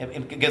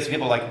 It gets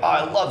people like, oh,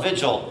 I love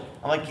vigil.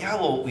 I'm like, yeah,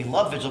 well, we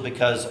love vigil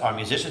because our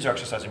musicians are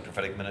exercising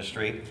prophetic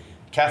ministry.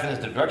 Catherine is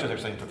the director of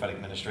exercising prophetic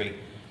ministry.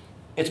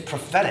 It's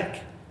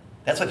prophetic.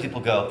 That's why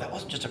people go, that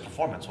wasn't just a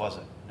performance, was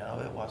it? No,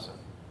 it wasn't.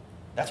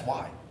 That's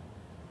why.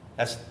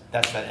 That's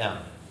that M.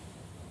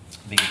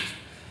 The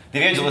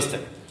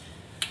evangelistic.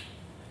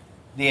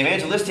 The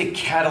evangelistic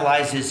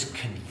catalyzes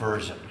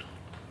conversion.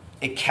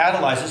 It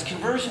catalyzes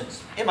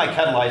conversions. It might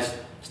catalyze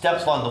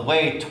steps along the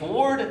way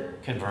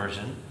toward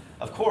conversion,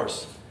 of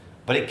course,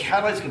 but it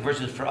catalyzes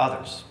conversions for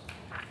others.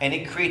 And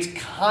it creates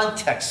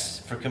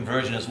context for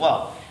conversion as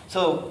well.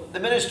 So the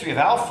ministry of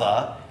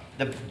Alpha,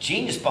 the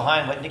genius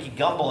behind what Nicky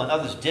Gumbel and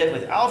others did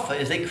with Alpha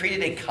is they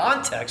created a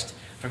context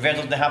for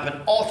evangelism to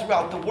happen all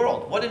throughout the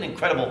world. What an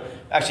incredible,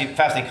 actually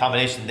fascinating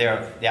combination there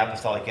of the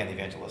apostolic and the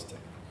evangelistic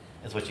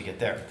is what you get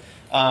there.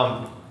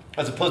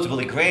 As opposed to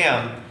Billy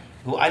Graham,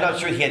 who I'm not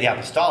sure he had the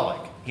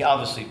apostolic. He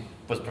obviously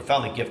was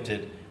profoundly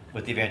gifted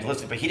with the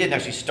evangelistic, but he didn't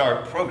actually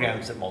start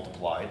programs that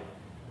multiplied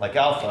like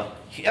Alpha.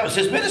 That was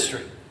his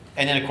ministry.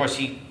 And then, of course,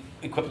 he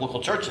equipped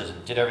local churches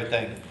and did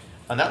everything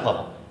on that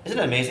level. Isn't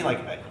it amazing?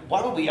 Like,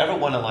 why would we ever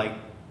want to, like,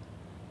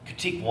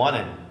 critique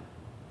one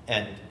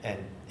and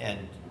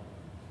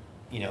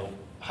you know,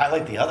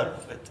 highlight the other?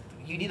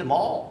 You need them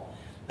all.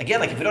 Again,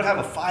 like, if we don't have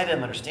a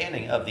 5M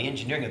understanding of the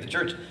engineering of the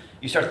church,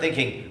 you start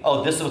thinking,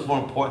 oh, this is what's more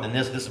important than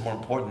this is more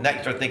important than that.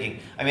 You start thinking,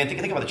 I mean,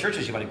 think about the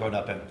churches you might have grown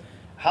up in.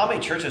 How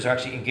many churches are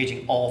actually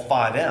engaging all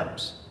 5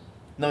 M's?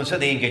 No, instead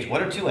they engage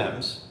 1 or 2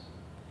 M's,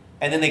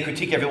 and then they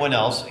critique everyone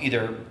else,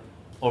 either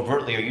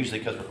overtly or usually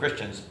because we're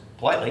Christians,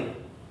 politely.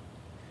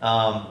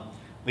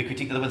 We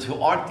critique the ones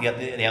who aren't the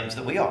M's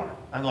that we are.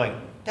 I'm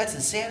going, that's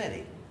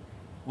insanity.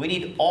 We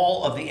need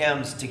all of the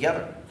M's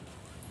together.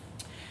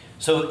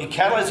 So it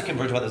catalyzes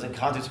conversion, whether it's in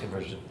context of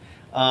conversion.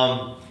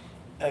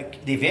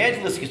 The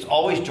evangelistic is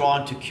always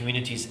drawn to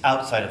communities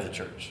outside of the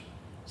church.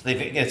 So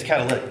it's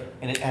catalytic,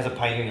 and it has a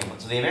pioneering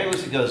element. So the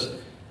evangelist goes,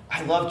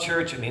 I love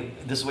church. I mean,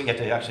 this is what you have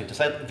to actually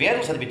disciple.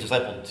 Evangelists have to be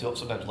discipled to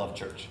sometimes love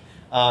church.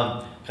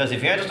 Because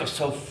evangelists are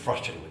so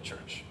frustrated with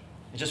church.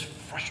 It just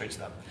frustrates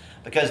them.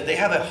 Because they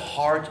have a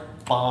heart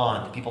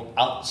bond to people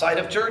outside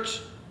of church,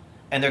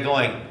 and they're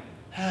going,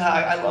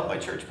 I love my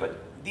church,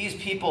 but these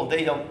people,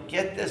 they don't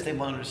get this, they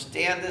won't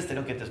understand this, they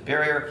don't get this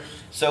barrier.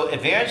 So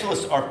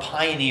evangelists are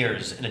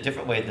pioneers in a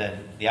different way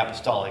than the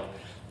apostolic,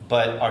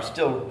 but are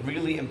still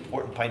really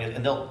important pioneers,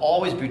 and they'll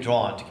always be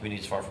drawn to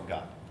communities far from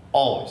God.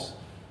 Always.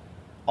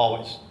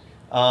 Always.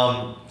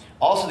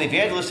 Also, the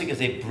evangelistic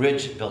is a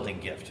bridge-building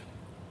gift.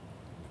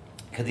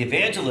 Because the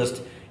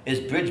evangelist is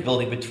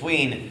bridge-building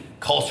between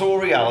cultural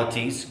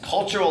realities,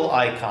 cultural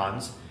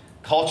icons,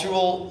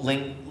 cultural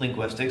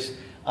linguistics.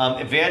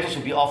 Evangelists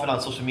will be often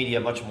on social media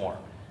much more.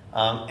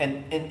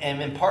 And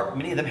in part,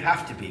 many of them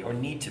have to be or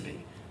need to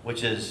be,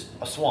 which is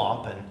a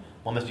swamp, and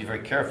one must be very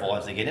careful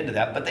as they get into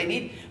that. But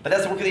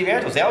that's the work of the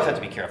evangelists. They always have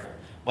to be careful.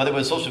 Whether it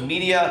was social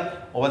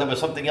media or whether it was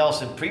something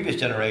else in previous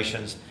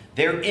generations,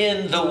 they're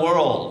in the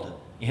world.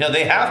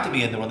 They have to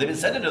be in the world. They've been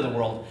sent into the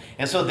world.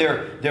 And so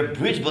they're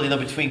bridge building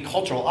between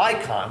cultural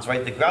icons,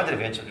 right? The grounded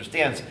evangelist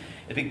understands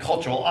between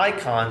cultural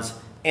icons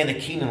and the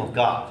kingdom of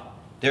God.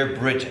 They're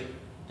bridging.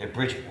 They're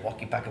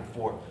walking back and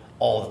forth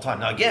all the time.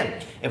 Now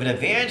again, if an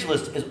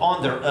evangelist is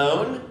on their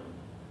own,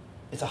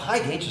 it's a high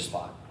danger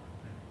spot.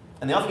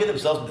 And they often get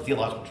themselves into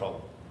theological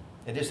trouble.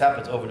 It just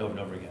happens over and over and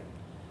over again.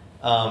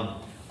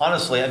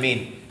 Honestly, I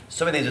mean,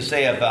 so many things to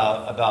say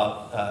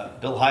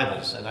about Bill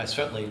Hybels, and I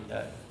certainly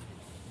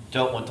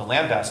don't want to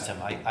lambaste him.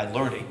 I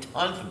learned a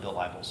ton from Bill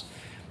Hybels.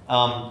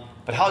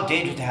 But how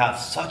dangerous to have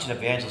such an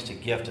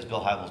evangelistic gift as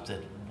Bill Hybels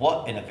did.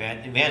 What an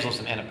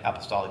evangelist and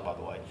apostolic, by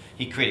the way.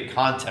 He created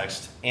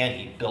context, and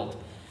he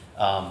built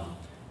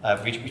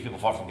reach people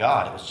far from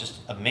God. It was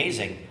just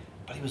amazing.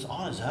 But he was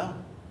on his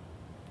own.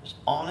 He was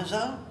on his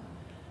own.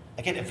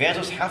 Again,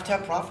 evangelists have to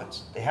have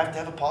prophets. They have to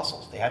have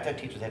apostles. They have to have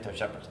teachers. They have to have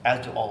shepherds,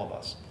 as do all of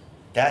us.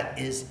 That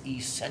is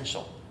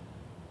essential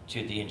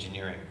to the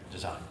engineering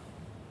design.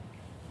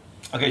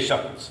 Okay,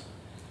 shepherds.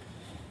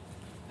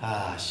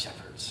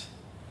 Shepherds.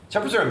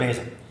 Shepherds are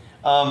amazing.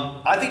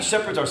 I think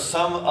shepherds are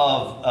some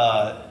of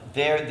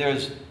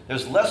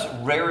there's less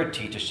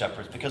rarity to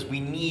shepherds because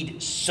we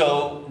need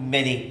so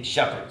many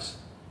shepherds.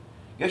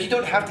 You actually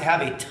don't have to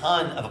have a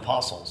ton of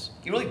apostles.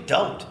 You really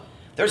don't.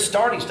 They're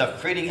starting stuff,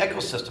 creating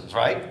ecosystems,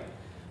 right?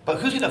 But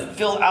who's going to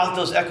fill out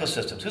those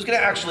ecosystems? Who's going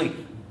to actually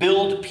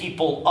build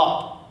people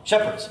up?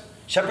 Shepherds.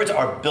 Shepherds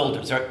are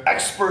builders. They're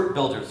expert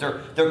builders.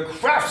 They're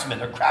craftsmen.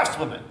 They're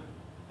craftswomen.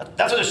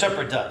 That's what a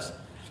shepherd does.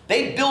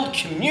 They build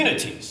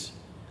communities.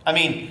 I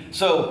mean,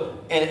 so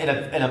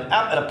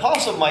an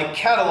apostle might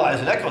catalyze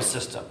an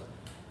ecosystem,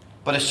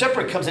 but a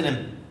shepherd comes in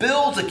and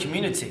builds a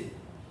community.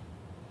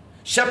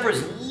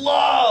 Shepherds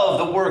love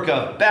the work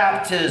of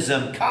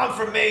baptism,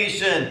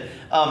 confirmation.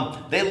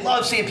 They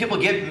love seeing people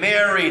get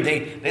married.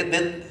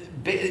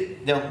 They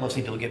don't love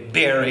seeing people get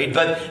buried,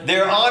 but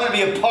they're honored to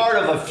be a part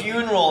of a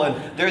funeral,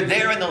 and they're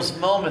there in those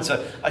moments.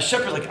 A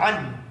shepherd's like,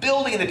 I'm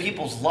building into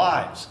people's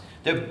lives.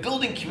 They're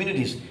building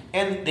communities,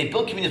 and they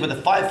build communities where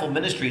the fivefold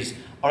ministries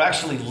are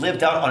actually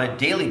lived out on a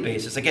daily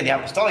basis. Again, the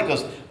apostolic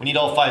goes, we need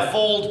all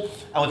fivefold.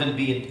 I want them to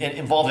be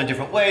involved in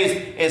different ways.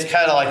 It's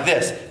kind of like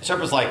this. The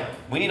shepherd's like,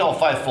 we need all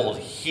fivefold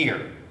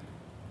here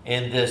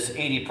in this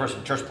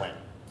 80-person church plant.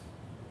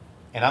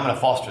 And I'm going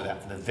to foster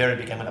that from the very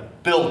beginning. I'm going to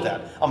build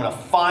that. I'm going to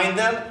find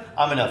them.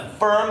 I'm going to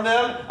affirm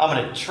them. I'm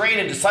going to train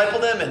and disciple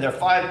them in their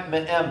 5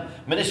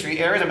 ministry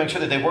areas and make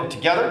sure that they work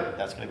together.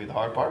 That's going to be the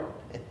hard part.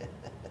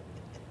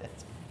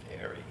 It's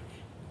very,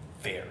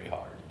 very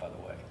hard, by the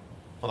way.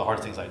 One of the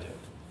hardest things I do.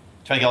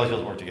 Trying to get all these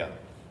people to work together.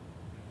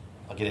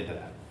 I'll get into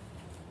that.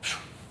 It's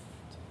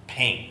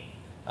pain.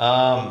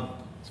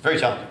 It's very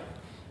challenging.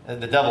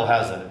 The devil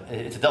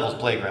it's a devil's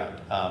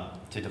playground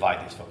to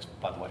divide these folks,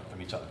 by the way,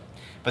 from each other.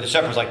 But the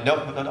shepherd's like, no,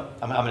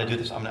 I'm going to do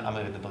this. I'm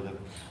going to do this.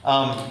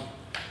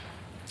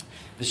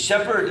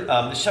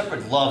 The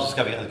shepherd loves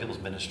discovering other people's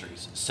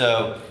ministries.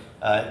 So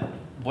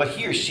what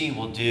he or she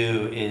will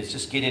do is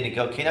just get in and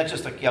go, okay, not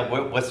just like,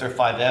 what's their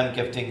 5M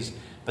giftings,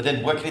 but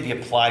then what can it be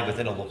applied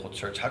within a local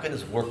church? How can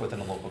this work within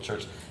a local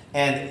church?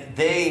 And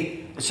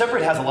the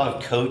shepherd has a lot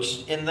of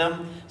coach in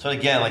them. So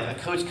again, like a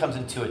coach comes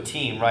into a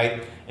team,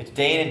 right? It's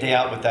day in and day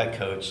out with that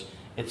coach.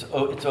 It's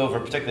over,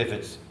 particularly if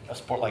it's a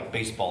sport like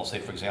baseball, say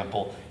for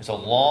example. It's a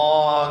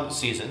long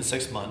season,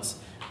 6 months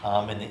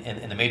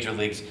in the major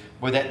leagues,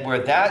 where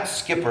that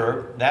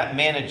skipper, that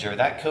manager,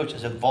 that coach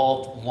is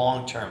involved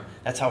long term.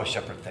 That's how a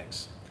shepherd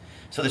thinks.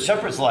 So the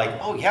shepherd's like,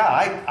 oh yeah,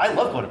 I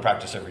love going to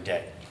practice every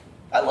day.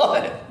 I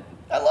love it.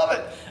 I love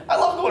it. I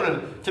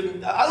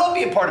love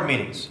being part of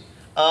meetings.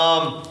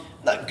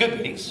 Not good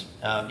meetings.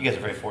 You guys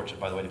are very fortunate,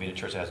 by the way, to be in a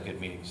church that has good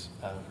meetings.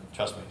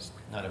 Trust me, it's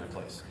not every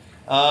place.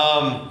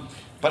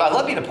 But I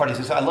love being a part of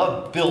these. I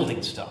love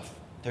building stuff.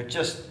 They're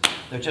just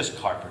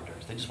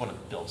carpenters. They just want to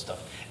build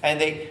stuff. And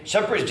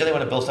shepherds generally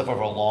want to build stuff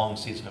over a long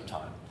season of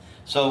time.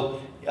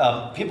 So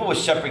people with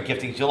shepherd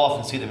giftings, you'll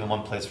often see them in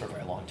one place for a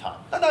very long time.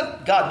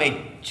 God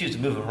may choose to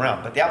move them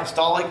around, but the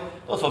apostolic,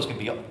 those folks can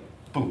be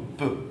boom,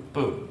 boom,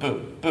 boom,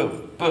 boom,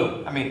 boom,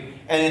 boom. I mean,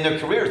 and in their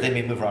careers, they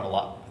may move around a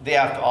lot. They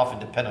have to often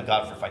depend on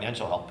God for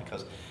financial help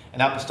because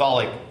an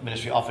apostolic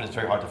ministry often is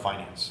very hard to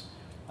finance.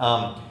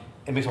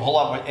 It makes a whole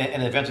lot more,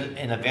 and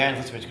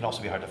evangelist ministry can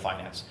also be hard to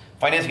finance.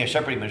 Financing a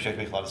shepherding ministry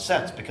makes a lot of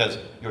sense because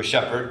you're a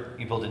shepherd,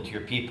 you build into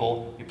your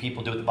people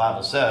do what the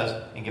Bible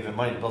says, and give them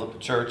money to build up the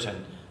church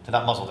and to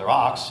not muzzle their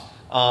ox,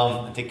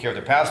 and take care of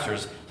their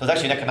pastors. So it's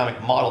actually an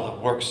economic model that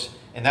works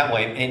in that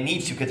way, and it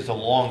needs to because it's a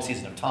long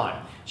season of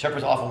time.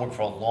 Shepherds often work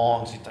for a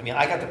long season. I mean,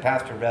 I got to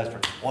pastor res for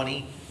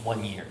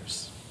 21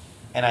 years,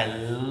 and I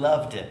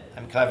loved it. I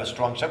mean, because I have a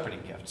strong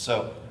shepherding gift,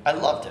 so I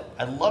loved it.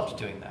 I loved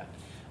doing that.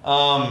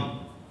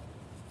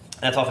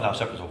 That's often how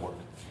shepherds will work.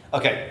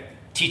 Okay,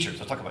 teachers.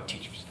 Let's talk about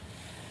teachers.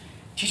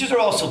 Teachers are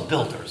also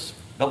builders,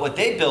 but what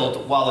they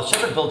build, while a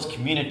shepherd builds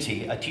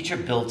community, a teacher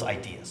builds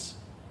ideas.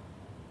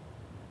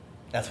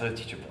 That's what a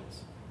teacher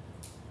builds.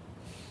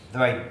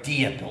 They're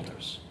idea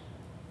builders.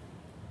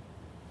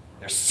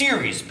 They're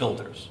series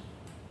builders.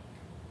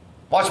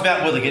 Watch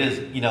Matt Woodley get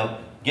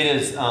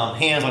his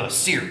hands on a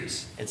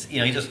series. It's he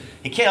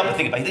can't help but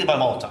think about it. He thinks about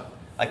them all the time.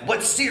 Like,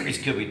 what series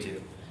could we do?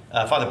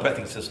 Father Brett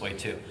thinks this way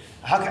too.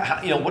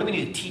 What do we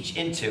need to teach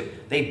into?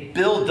 They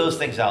build those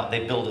things out.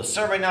 They build a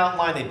sermon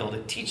outline. They build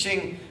a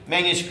teaching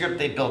manuscript.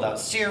 They build out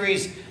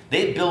series.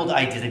 They build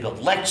ideas. They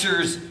build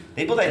lectures.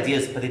 They build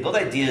ideas, but they build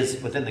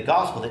ideas within the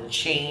gospel that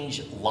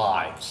change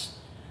lives.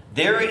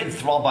 They're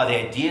enthralled by the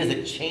ideas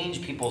that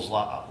change people's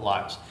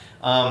lives.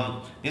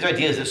 These are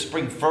ideas that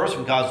spring first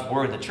from God's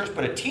word in the church,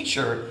 but a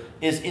teacher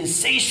is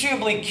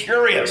insatiably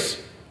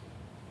curious.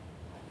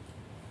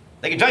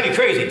 They can drive you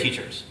crazy,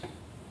 teachers.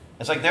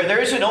 It's like they're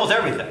interested in almost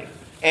everything,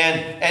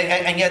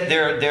 and yet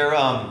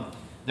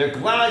they're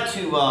glad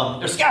to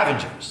they're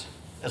scavengers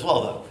as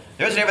well, though.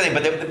 There isn't everything,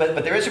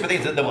 but there is some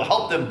things that will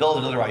help them build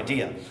another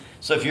idea.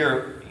 So if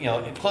you're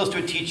close to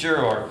a teacher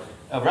or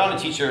around a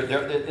teacher,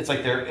 it's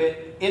like their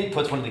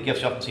input's one of the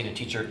gifts you often see in a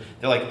teacher.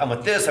 They're like, I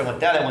want this, I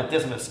want that, I want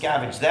this, I'm going to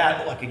scavenge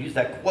that. Oh, I can use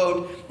that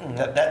quote.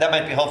 That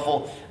might be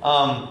helpful.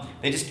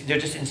 They're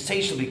just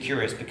insatiably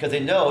curious because they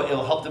know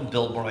it'll help them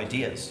build more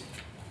ideas.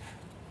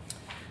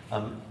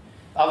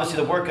 Obviously,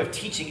 the work of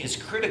teaching is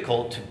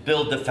critical to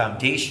build the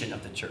foundation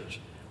of the church.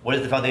 What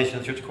is the foundation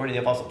of the church according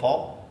to the Apostle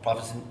Paul?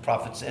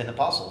 Prophets and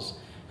apostles,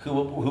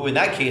 who in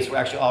that case were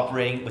actually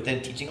operating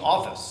within teaching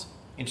office,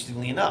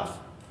 interestingly enough.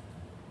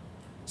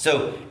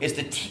 So it's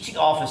the teaching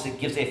office that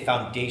gives a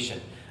foundation.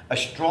 A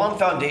strong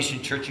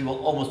foundation church, you will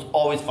almost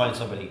always find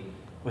somebody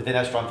within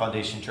that strong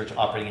foundation church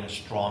operating in a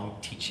strong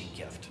teaching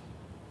gift.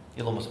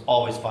 You'll almost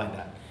always find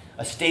that.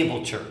 A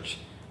stable church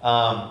will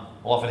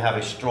often have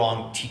a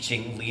strong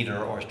teaching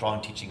leader or a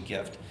strong teaching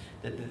gift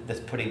that's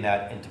putting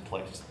that into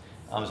place.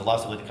 There's a lot of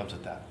stability that comes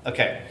with that.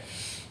 Okay,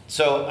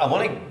 so I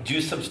want to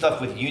do some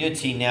stuff with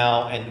unity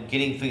now and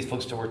getting these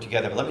folks to work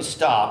together. But let me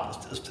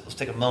stop. Let's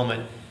take a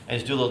moment and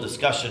just do a little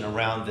discussion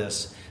around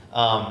this.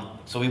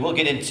 So we will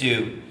get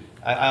into,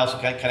 I also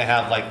kind of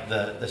have like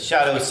the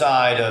shadow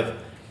side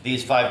of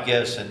these 5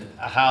 gifts and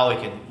how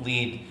it can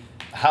lead,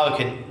 how it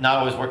can not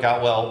always work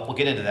out well. We'll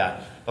get into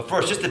that. But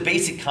first, just the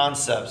basic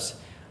concepts.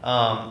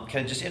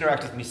 Can just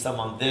interact with me some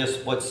on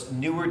this. What's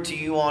newer to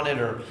you on it,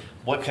 or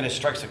what kind of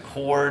strikes a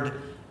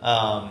chord?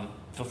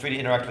 Feel free to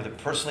interact with it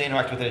personally.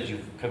 Interact with it as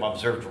you've kind of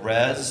observed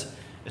res.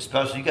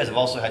 Especially, you guys have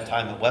also had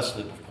time at West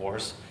Loop, of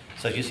course.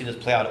 So if you've seen this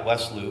play out at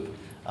West Loop,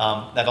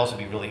 that'd also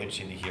be really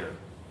interesting to hear.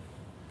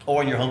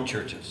 Or in your home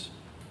churches.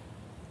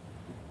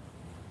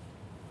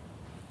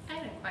 I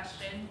had a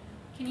question.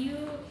 Can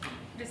you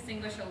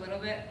distinguish a little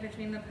bit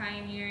between the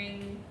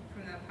pioneering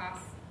from the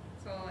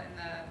apostle and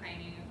the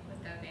pioneering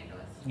with the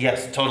evangelist?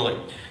 Yes, totally.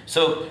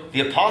 So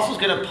the apostle's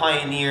going to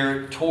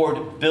pioneer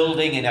toward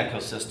building an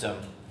ecosystem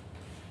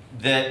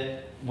that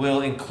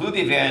will include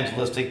the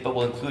evangelistic, but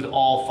will include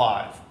all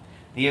 5.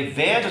 The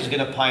evangelist is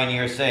going to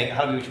pioneer saying,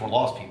 how do we reach more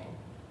lost people?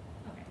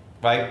 Okay.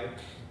 Right?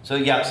 So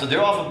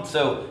they're often,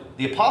 so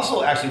the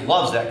apostle actually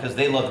loves that because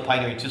they love the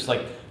pioneering too. So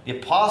like the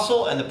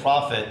apostle and the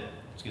prophet,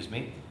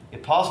 the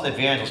apostle and the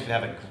evangelist can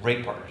have a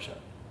great partnership.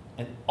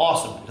 And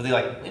awesome, because they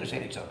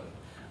understand each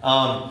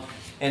other.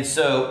 And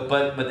so,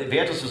 but the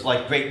evangelist is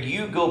like, great,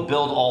 you go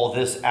build all of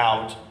this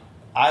out.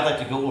 I'd like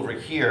to go over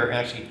here and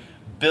actually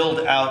build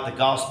out the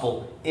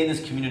gospel in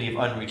this community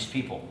of unreached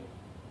people,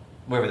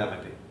 wherever that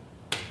might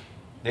be.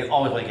 They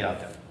always want to get out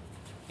there.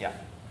 Yeah.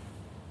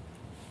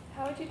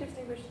 How would you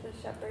distinguish the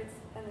shepherds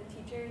and the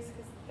teachers?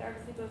 Because they're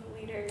obviously both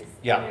leaders.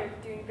 Yeah. And they're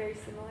doing very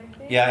similar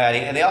things. Yeah, Addie,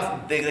 and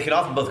they can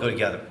often both go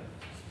together.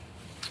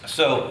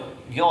 So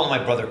you all know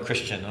my brother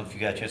Christian. I don't know if you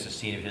got a chance to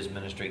see his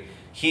ministry.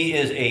 He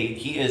is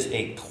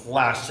a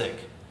classic,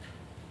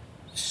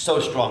 so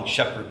strong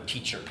shepherd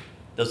teacher.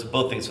 Those are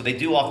both things. So they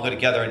do often go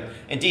together. And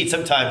indeed,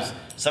 sometimes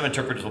some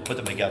interpreters will put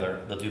them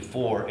together. They'll do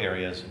 4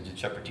 areas and do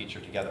shepherd teacher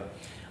together.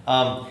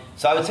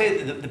 So I would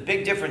say the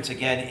big difference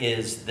again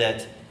is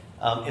that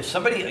if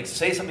somebody,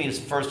 say somebody is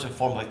first and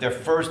foremost, like their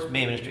first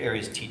main ministry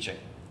area is teaching.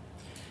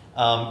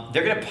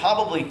 they're going to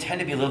probably tend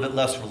to be a little bit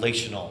less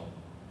relational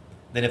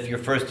than if your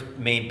first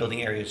main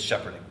building area is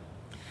shepherding.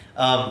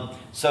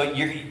 So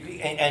you're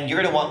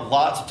going to want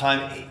lots of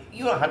time.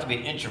 You don't have to be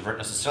an introvert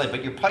necessarily,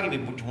 but you're probably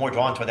going to be more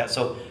drawn toward that.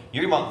 So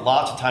you're going to want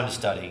lots of time to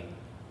study,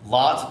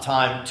 lots of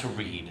time to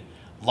read,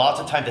 lots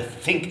of time to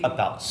think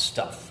about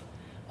stuff.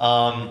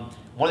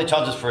 One of the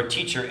challenges for a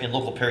teacher in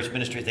local parish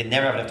ministry is they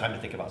never have enough time to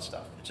think about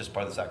stuff. It's just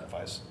part of the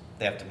sacrifice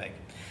they have to make.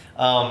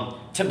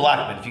 Tim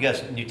Blackman, if you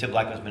guys knew Tim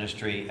Blackman's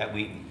ministry at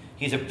Wheaton,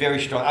 he's a very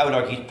strong, I would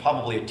argue he's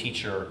probably a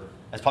teacher.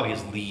 That's probably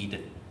his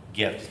lead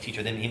gift,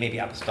 teacher. Then he may be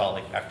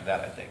apostolic after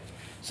that, I think.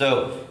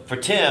 So for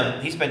Tim,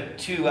 he spent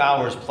 2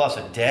 hours plus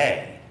a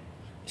day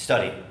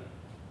studying.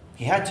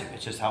 He had to.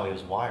 It's just how he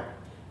was wired.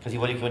 Because he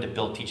wanted to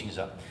build teachings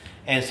up.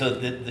 And so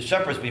the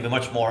shepherds would be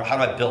much more, how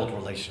do I build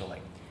relationally?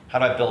 How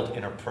do I build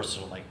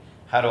interpersonally?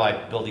 How do I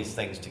build these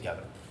things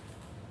together?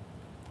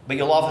 But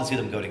you'll often see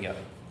them go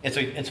together. It's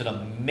an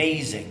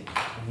amazing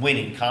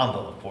winning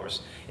combo, of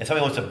course. If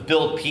somebody wants to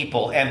build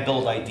people and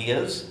build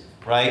ideas,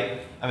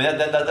 right? I mean,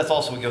 that's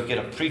also when you'll get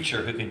a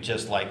preacher who can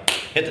just like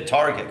hit the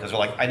target because they're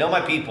like, I know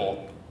my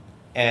people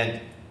and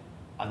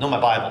I know my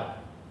Bible,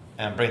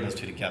 and I'm bringing those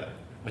two together,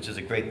 which is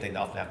a great thing that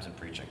often happens in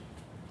preaching.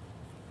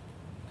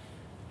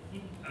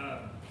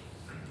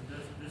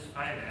 This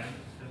 5M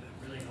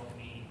really helped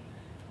me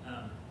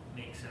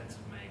make sense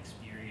of my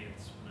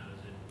experience when I was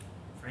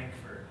in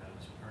Frankfurt. I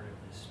was part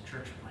of this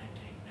church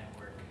planting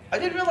network. I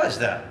didn't realize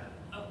that.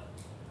 Oh.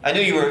 I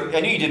knew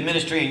you did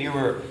ministry and you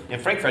were in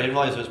Frankfurt. I didn't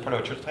realize it was part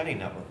of a church planting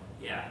network.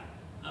 Yeah.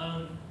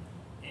 And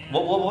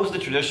What was the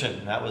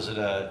tradition? That was it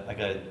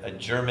a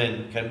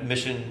German kind of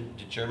mission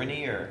to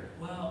Germany or?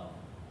 Well,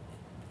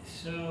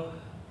 so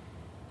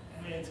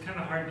I mean, it's kind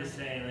of hard to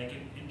say. Like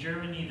in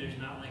Germany, there's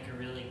not like a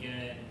really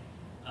good,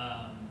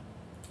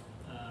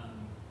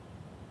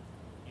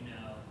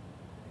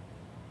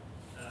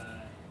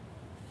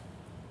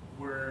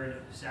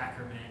 word,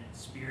 sacrament,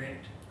 spirit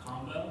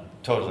combo.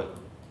 Totally.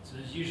 So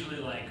there's usually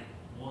like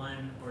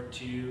 1 or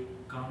 2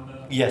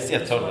 combo. Yes,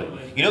 This totally. one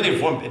was- You know the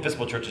Reformed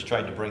Episcopal Church is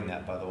trying to bring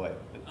that, by the way.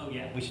 Oh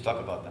yeah. We should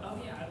talk about that.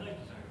 Oh yeah, I'd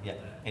like to talk about Yeah.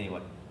 that.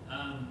 Anyway.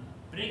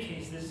 But in any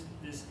case, this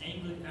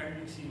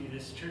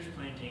this church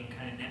planting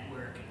kind of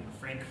network in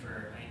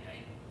Frankfurt,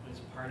 I was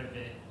part of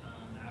it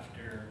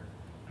after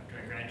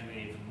I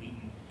graduated from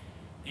Wheaton,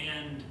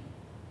 and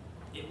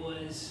it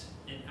was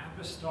an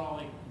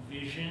apostolic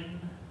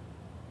vision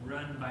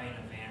run by an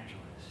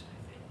evangelist,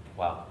 I think.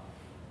 Wow.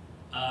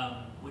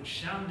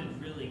 Which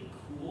sounded really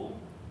cool,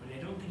 but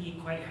I don't think he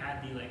quite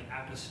had the like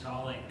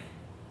apostolic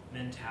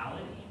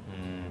mentality.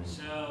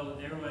 So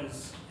there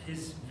was,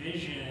 his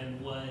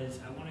vision was,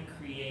 I want to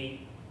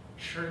create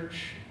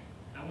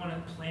I want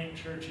to plant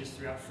churches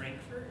throughout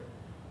Frankfurt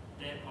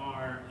that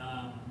are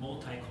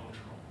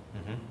multicultural.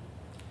 Mm-hmm.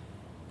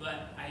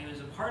 But I was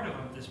a part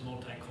of this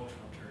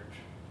multicultural church,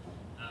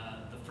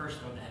 the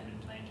first one that had been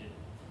planted.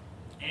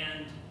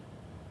 And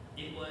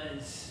it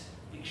was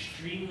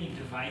extremely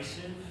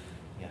divisive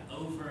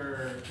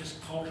over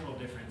just cultural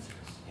differences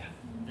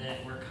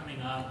that were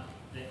coming up,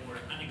 that were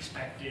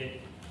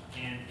unexpected,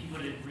 and people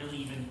didn't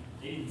really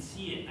they didn't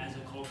see it as a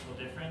cultural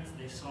difference.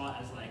 They saw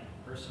it as like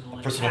personal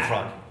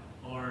affront.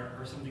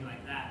 Or something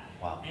like that.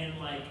 Wow. And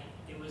like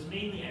it was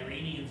mainly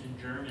Iranians and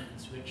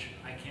Germans, which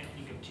I can't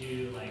think of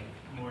two like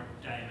more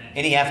diametric.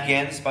 Any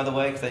Afghans, by the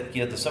way? Because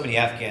there's so many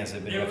Afghans that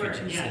have been There were,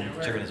 refugees yeah, in there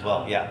were, Germany as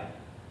well. Yeah.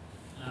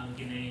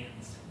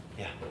 Ghanaians.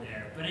 Yeah.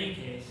 There, but in any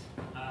case,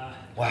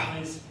 Wow.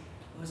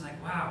 it was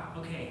like, wow,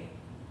 okay,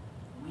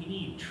 we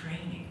need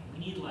training. We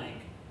need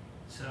like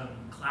some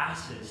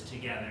classes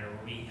together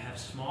where we have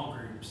small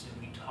groups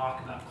and we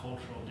talk about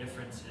cultural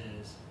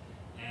differences,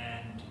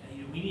 and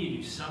we need to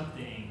do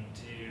something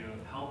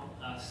to help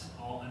us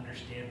all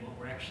understand what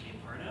we're actually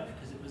a part of,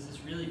 because it was this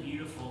really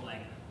beautiful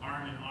like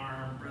arm in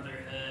arm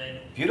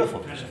brotherhood, Beautiful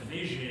kind vision. of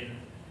vision,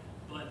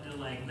 but the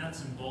like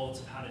nuts and bolts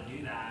of how to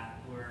do that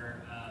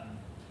were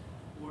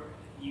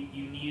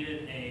you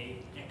needed a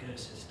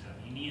ecosystem.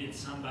 You needed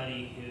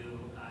somebody who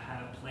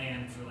had a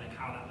plan for like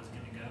how that was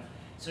going to go.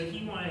 So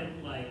he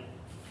wanted like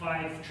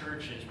 5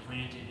 churches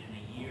planted in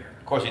a year.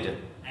 Of course he did.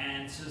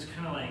 And so it's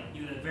kind of like,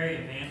 you know, very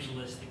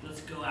evangelistic.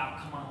 Let's go out.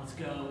 Come on, let's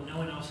go. No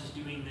one else is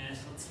doing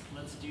this.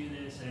 Let's do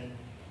this. And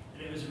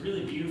it was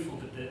really beautiful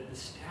that the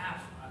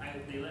staff,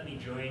 they let me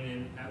join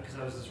in because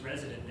I was this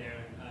resident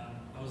there.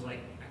 I was like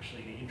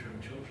actually the interim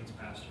children's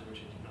pastor, which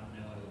I did not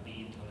know I would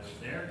be until I was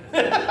there.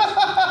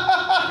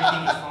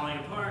 Everything was falling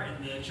apart,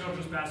 and the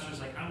children's pastor was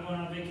like, "I'm going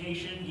on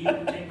vacation. You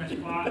can take my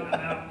spot. I'm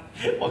out."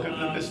 Welcome to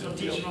the mission Still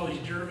field. teaching all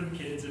these German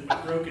kids in my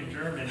broken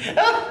German.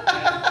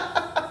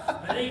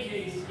 But in any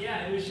case,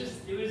 yeah, it was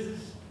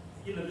this,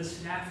 the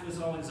staff was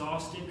all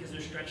exhausted because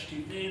they're stretched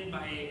too thin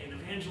by an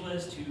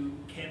evangelist who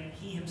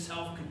he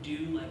himself could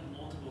do like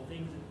multiple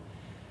things.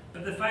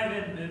 But the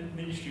 5M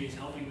ministry is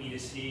helping me to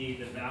see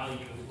the value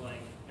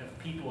of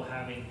people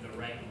having the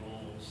right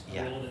roles,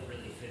 the role that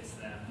really fits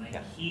them. Like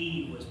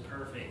he was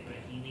perfect, but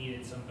he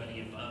needed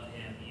somebody above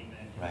him even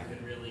who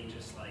could really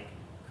just like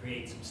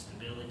create some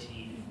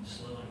stability,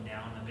 slow him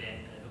down a bit.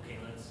 Okay,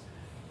 let's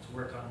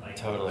work on like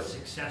Totally.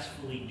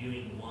 successfully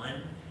doing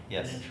one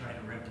Yes. and then trying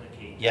to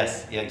replicate.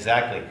 Yes, yeah,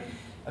 exactly.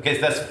 Okay,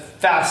 so that's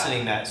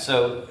fascinating, Matt.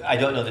 So I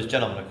don't know this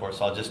gentleman, of course,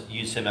 so I'll just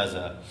use him as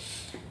a...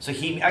 So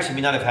he actually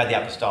may not have had the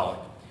apostolic,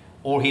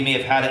 or he may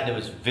have had it and it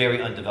was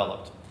very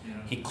undeveloped. Yeah.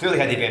 He clearly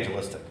had the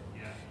evangelistic.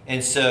 Yeah.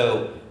 And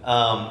so,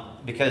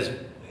 because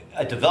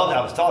a developed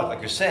apostolic, like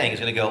you're saying, is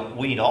going to go,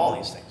 we need all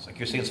these things. Like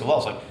you're saying so well.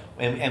 It's like,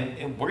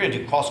 and we're going to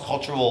do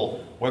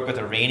cross-cultural work with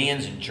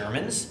Iranians and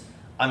Germans.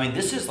 I mean,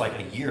 this is like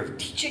a year of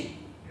teaching,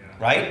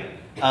 right?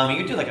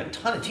 You do like a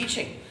ton of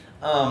teaching.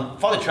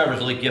 Father Trevor is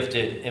really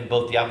gifted in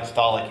both the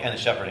apostolic and the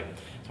shepherding.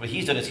 So what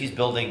he's done is he's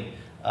building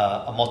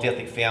a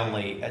multi-ethnic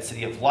family at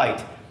City of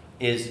Light.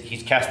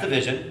 He's cast the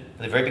vision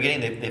from the very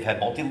beginning. They've had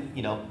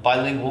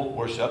bilingual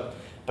worship,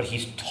 but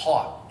he's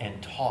taught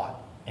and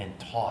taught and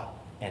taught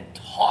and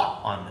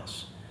taught on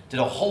this. Did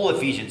a whole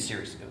Ephesians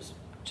series. It was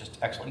just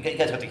excellent. You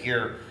guys got to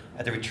hear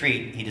at the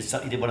retreat. He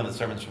did one of the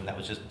sermons from that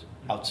was just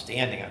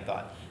outstanding. I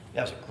thought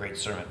that was a great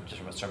sermon,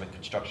 just from a sermon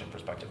construction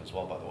perspective as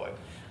well, by the way.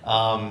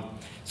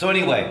 So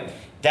anyway,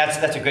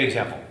 that's a great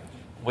example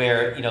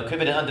where could have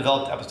been an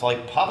undeveloped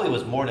apostolic, probably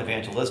was more an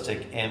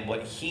evangelistic, and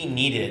what he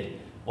needed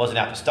was an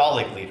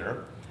apostolic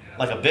leader,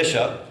 like a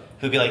bishop,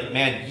 who'd be like,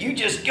 man, you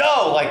just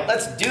go, like,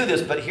 let's do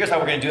this, but here's how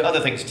we're going to do other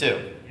things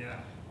too.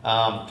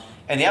 Yeah.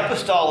 And the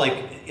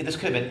apostolic, this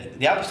could have been,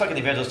 the apostolic and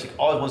the evangelistic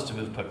always wants to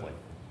move quickly.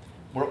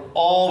 We're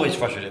always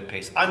frustrated at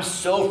pace. I'm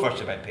so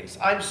frustrated by pace.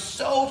 I'm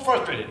so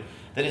frustrated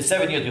that in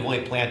 7 years we've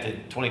only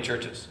planted 20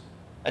 churches.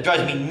 That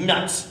drives me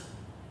nuts.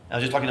 I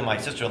was just talking to my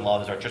sister-in-law,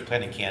 who's our church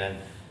planting canon.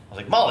 I was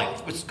like, Molly,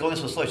 what's going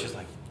so slow? She's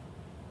like,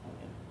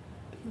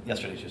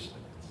 yesterday, she's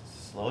like,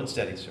 slow and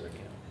steady, sir.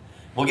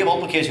 We'll get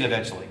multiplication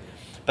eventually.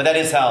 But that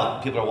is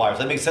how people are wired.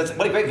 So that makes sense.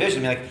 What a great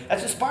vision. I mean, like,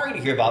 that's inspiring to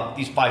hear about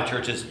these 5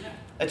 churches.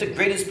 That's a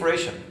great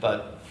inspiration,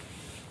 but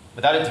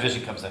without it,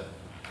 division comes in.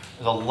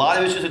 There's a lot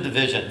of issues of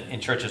division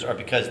in churches are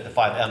because the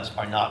 5 M's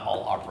are not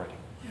all operating.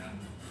 Yeah.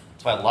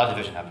 That's why a lot of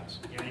division happens.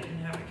 Yeah, I didn't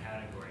have a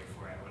category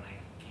for it when I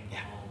came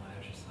home. I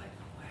was just like,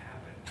 what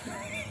happened?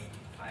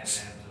 5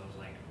 M's, I was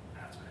like,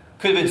 that's what happened.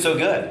 Could have been so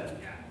good.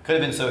 Yeah. Could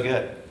have been so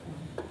good.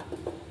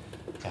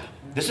 Yeah.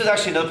 This is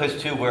actually another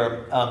place, too,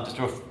 where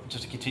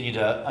just to continue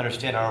to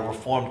understand our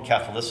Reformed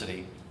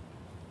Catholicity.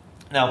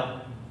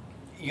 Now,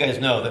 you guys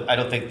know that I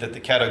don't think that the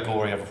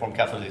category of Reformed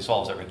Catholicity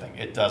solves everything.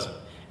 It doesn't.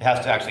 It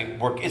has to actually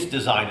work its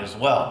design as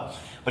well.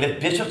 But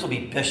if bishops will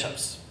be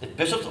bishops, and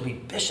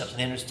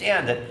they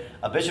understand that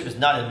a bishop is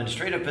not an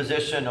administrative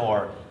position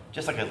or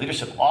just like a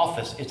leadership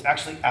office, it's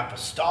actually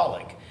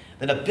apostolic,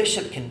 then a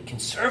bishop can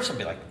serve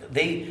somebody like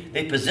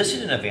they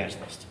position an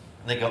evangelist.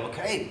 And they go,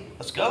 okay,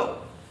 let's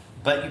go.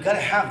 But you've got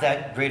to have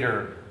that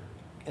greater,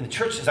 and the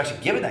church has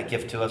actually given that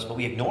gift to us, but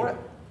we ignore it.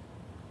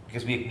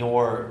 Because we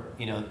ignore,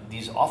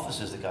 these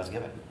offices that God's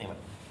given. Anyway,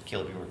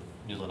 Caleb, you were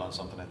noodling on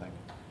something, I think.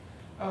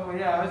 Oh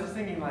yeah, I was just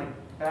thinking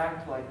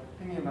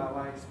thinking about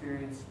my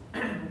experience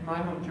in my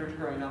home church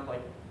growing up.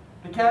 Like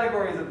the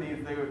categories of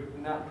these, they would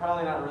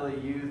probably not really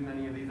use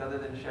many of these other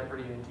than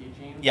shepherding and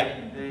teaching.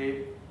 Yeah.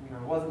 They,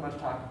 wasn't much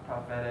talk of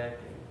prophetic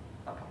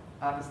and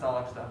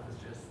apostolic stuff. Is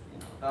just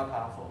the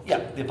apostles. Yeah,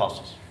 the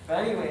apostles. But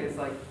anyways,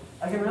 I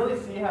can really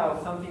see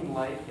how something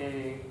like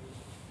an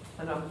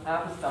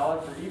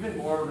apostolic or even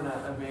more of an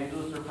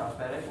evangelist or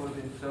prophetic would have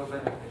been so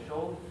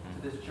beneficial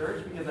to this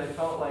church, because I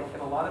felt like,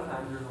 and a lot of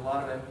times there's a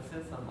lot of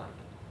emphasis on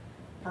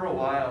for a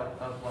while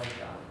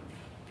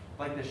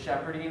of the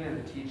shepherding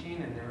and the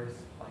teaching, and there was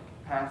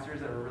pastors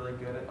that were really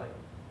good at the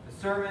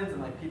sermons,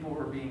 and people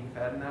were being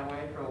fed in that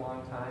way for a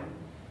long time.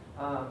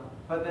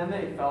 But then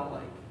they felt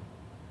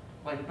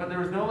but there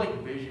was no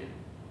vision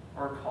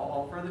or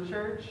call for the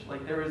church.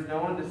 There was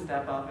no one to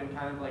step up and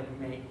kind of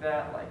make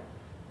that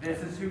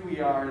this is who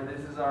we are,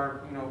 this is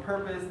our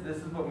purpose, this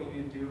is what we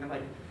need to do, and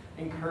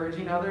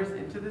encouraging others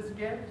into this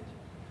gift.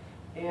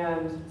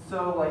 And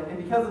so and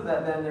because of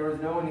that, then there was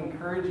no one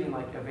encouraging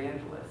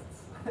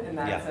evangelists in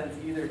that sense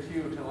either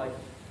too, to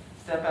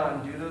step out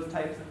and do those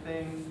types of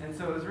things. And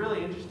so it was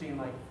really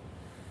interesting,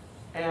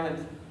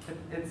 and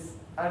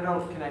I'm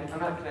not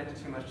connected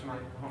too much to my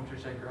home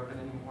church I grew up in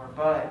anymore,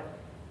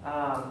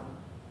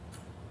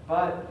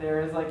 but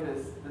there is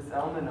this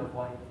element of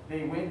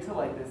they went to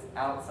this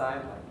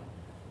outside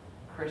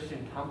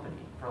Christian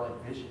company for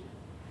vision.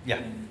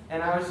 Yeah.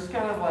 And I was just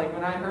kind of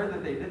when I heard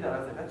that they did that, I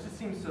was like, that just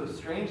seems so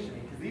strange to me,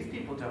 because these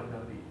people don't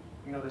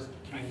know this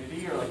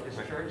community or this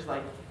church.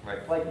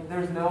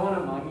 There's no one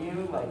among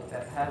you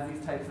that has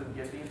these types of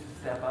giftings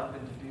to step up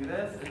and to do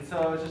this. And so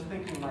I was just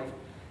thinking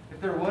if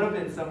there would have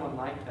been someone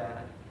like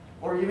that,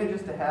 or even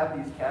just to have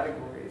these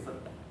categories,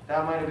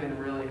 that might have been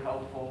really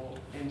helpful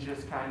in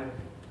just kind of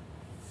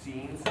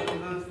seeing some of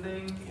those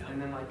things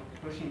and then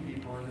pushing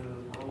people into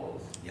those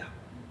roles. Yeah.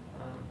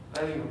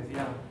 But anyways,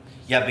 yeah.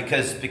 Yeah,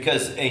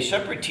 because a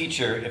shepherd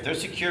teacher, if they're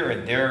secure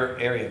in their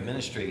area of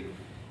ministry,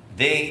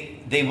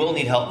 they will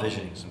need help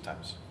visioning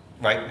sometimes,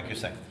 right? Like you're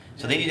saying.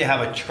 So they need to have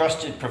a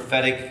trusted,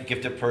 prophetic,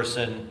 gifted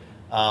person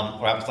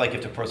or apostolic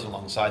gifted person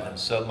alongside them.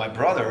 So my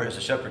brother, as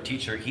a shepherd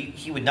teacher,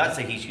 he would not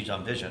say he's huge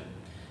on vision.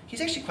 He's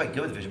actually quite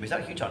good with vision, but he's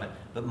not huge on it.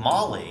 But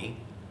Molly,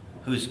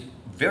 who's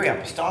very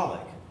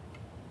apostolic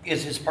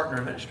is his partner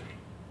in ministry.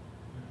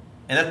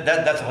 And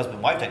that's a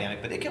husband-wife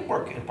dynamic, but it can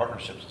work in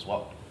partnerships as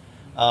well.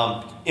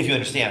 If you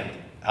understand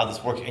how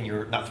this works and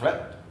you're not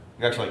threatened.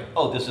 You're actually like,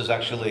 oh, this is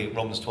actually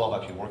Romans 12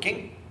 actually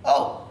working.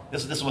 Oh,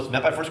 this is what's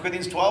meant by 1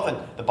 Corinthians 12, and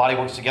the body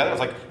works together. It's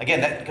like,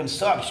 again, that becomes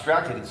so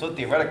abstracted and so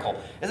theoretical.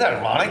 Isn't that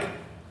ironic?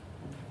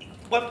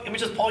 What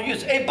images Paul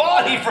used? A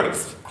body, for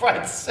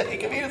Christ's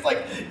sake. I mean, it's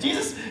like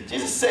Jesus'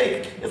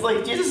 sake. It's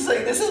like Jesus is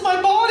saying, this is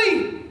my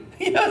body.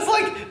 It's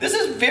like, this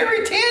is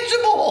very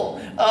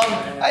tangible.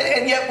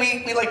 And yet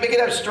we like make it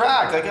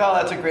abstract. Like, oh,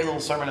 that's a great little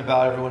sermon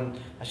about everyone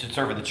I should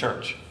serve in the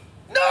church.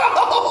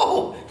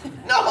 No!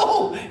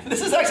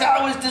 This is actually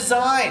how it was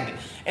designed.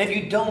 And if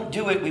you don't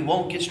do it, we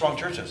won't get strong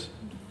churches.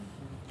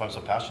 I'm so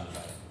passionate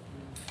about it.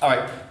 All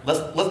right,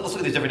 let's look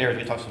at these different areas.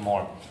 We can talk some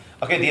more.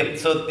 Okay,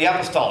 so the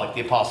apostolic,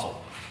 the apostle.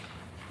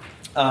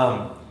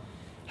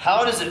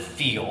 How does it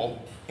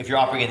feel if you're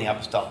operating in the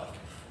apostolic?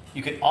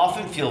 You can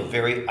often feel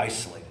very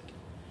isolated.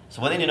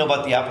 So one thing you know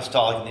about the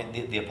apostolic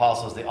and the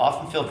apostles, they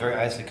often feel very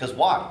isolated. Because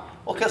why?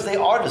 Well, because they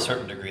are to a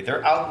certain degree.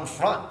 They're out in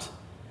front.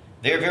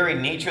 Their very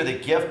nature, the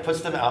gift,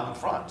 puts them out in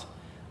front.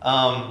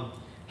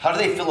 How do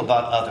they feel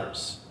about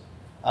others?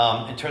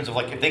 In terms of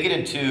like, if they get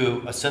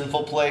into a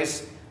sinful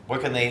place, where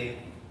can they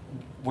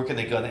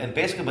go? And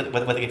basically what they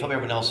can feel about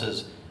everyone else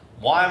is,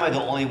 why am I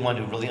the only one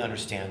who really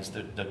understands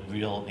the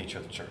real nature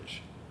of the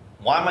church?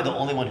 Why am I the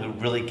only one who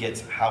really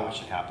gets how it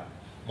should happen?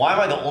 Why am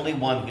I the only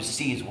one who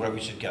sees where we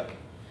should go?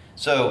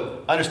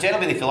 So,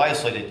 understandably, they feel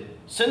isolated.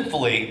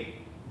 Sinfully,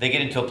 they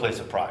get into a place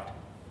of pride.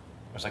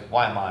 It's like,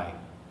 why am I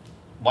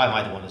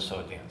the one that's so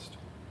advanced?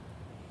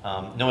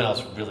 No one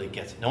else really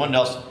gets it. No one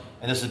else,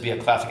 and this would be a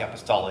classic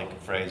apostolic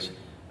phrase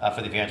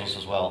for the evangelists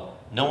as well,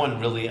 no one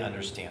really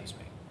understands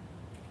me.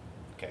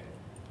 Okay.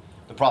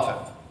 The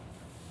prophet.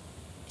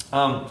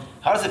 How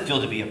does it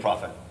feel to be a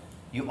prophet?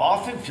 You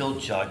often feel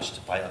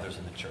judged by others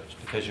in the church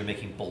because you're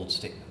making bold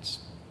statements.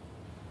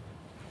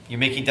 You're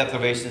making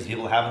declarations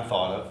people haven't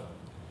thought of,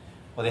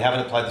 or they haven't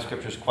applied the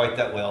scriptures quite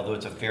that well, though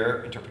it's a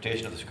fair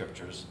interpretation of the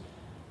scriptures.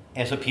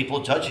 And so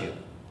people judge you.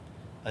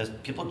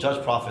 People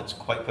judge prophets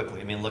quite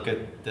quickly. I mean, look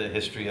at the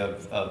history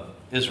of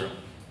Israel.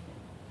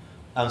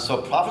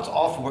 So prophets are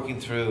often working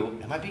through,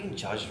 am I being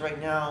judged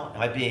right now?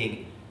 Am I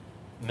being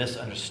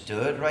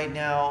misunderstood right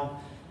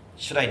now?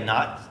 Should I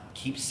not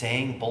keep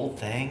saying bold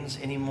things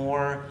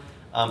anymore?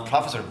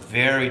 Prophets are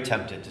very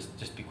tempted to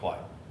just be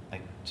quiet.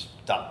 Like,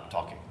 stop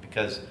talking.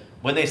 Because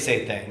when they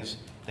say things,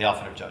 they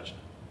often are judged.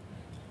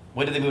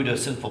 When do they move to a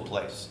sinful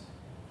place?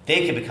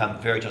 They can become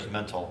very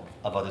judgmental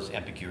of others'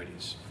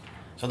 ambiguities.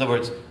 So in other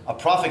words, a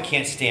prophet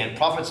can't stand,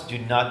 prophets do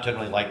not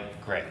generally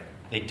like gray.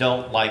 They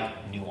don't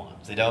like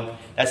nuance.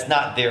 That's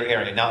not their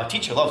area. Now, a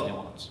teacher loves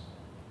nuance,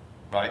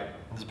 right?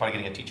 This is probably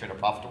getting a teacher and a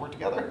prophet to work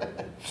together.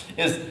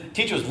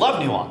 Teachers love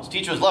nuance.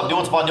 Teachers love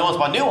nuance upon nuance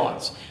upon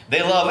nuance.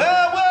 They love,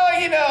 I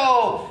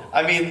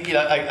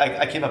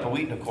came up at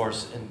Wheaton, of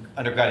course, in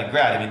undergrad and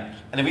grad.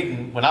 And at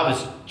Wheaton, when I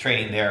was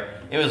training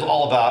there, it was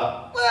all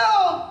about,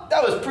 well,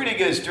 that was pretty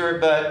good,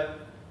 Stewart, but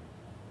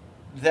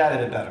that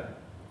had been better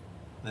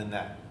than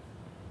that.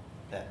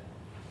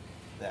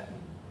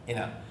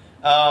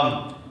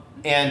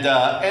 And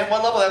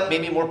one level that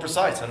made me more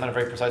precise. I'm not a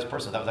very precise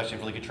person. That was actually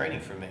really good training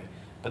for me.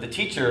 But the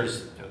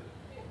teachers,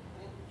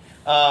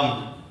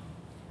 and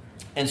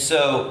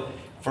so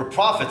for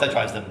prophets, that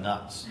drives them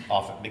nuts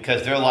often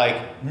because they're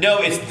like, no,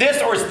 it's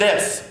this or it's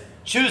this.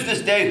 Choose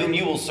this day whom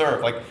you will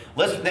serve.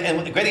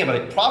 And the great thing about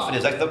a prophet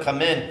is they'll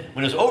come in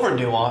when it's over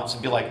nuance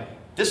and be like,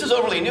 this is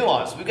overly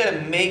nuanced. We've got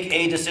to make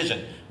a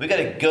decision. We've got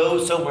to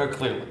go somewhere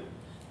clearly.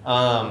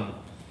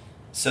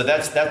 So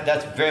that's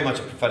very much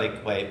a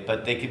prophetic way,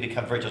 but they can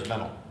become very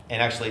judgmental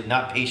and actually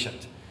not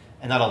patient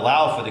and not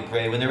allow for the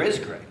gray when there is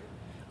gray.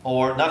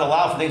 Or not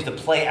allow for things to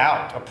play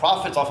out. A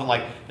prophet's often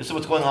like, this is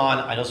what's going on,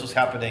 I know this is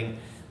happening,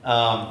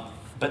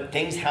 but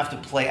things have to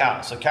play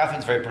out. So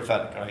Catherine's very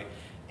prophetic, right?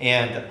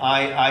 And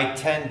I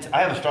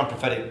have a strong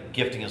prophetic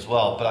gifting as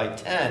well, but I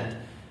tend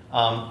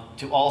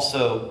to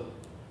also,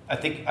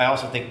 I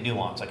also think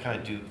nuance. I kind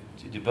of do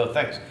both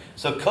things.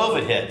 So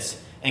COVID hits,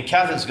 and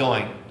Catherine's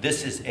going,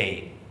 this is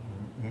a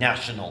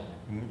national,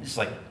 this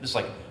is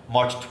like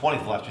March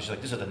 20th last year, she's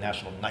like, this is a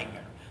national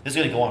nightmare. This is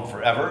going to go on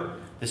forever.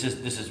 This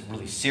is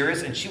really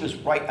serious. And she was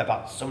right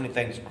about so many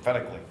things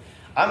prophetically.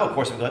 I'm going,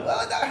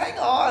 well, hang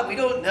on, we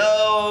don't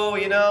know,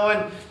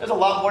 and there's a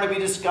lot more to be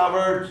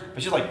discovered.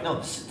 But she's like, no,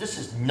 this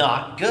is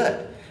not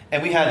good.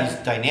 And we had these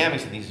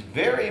dynamics and these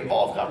very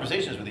involved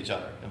conversations with each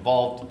other.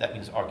 Involved, that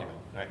means argument,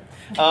 right?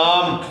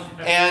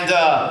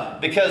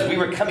 Because we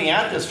were coming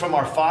at this from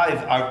our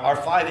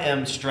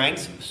 5M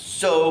strengths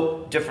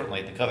so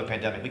differently, the COVID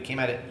pandemic. We came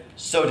at it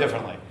so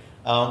differently.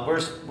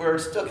 We're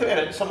still coming at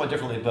it somewhat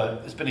differently,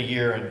 but it's been a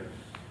year and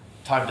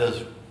time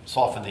does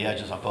soften the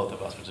edges on both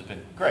of us, which has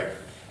been great.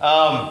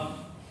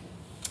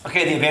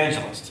 Okay, the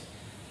evangelist.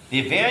 The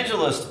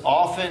evangelist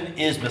often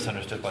is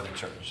misunderstood by the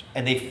church,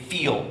 and they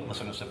feel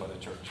misunderstood by the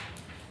church.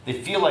 They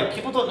feel like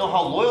people don't know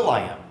how loyal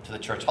I am to the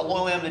church, how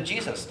loyal I am to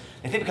Jesus.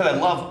 They think because I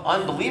love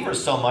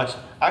unbelievers so much,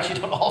 I actually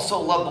don't also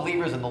love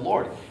believers in the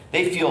Lord.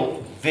 They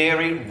feel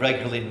very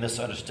regularly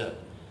misunderstood.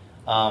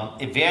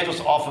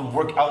 Evangelists often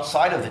work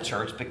outside of the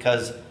church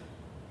because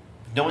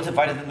no one's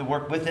invited them to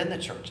work within the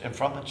church and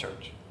from the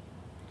church.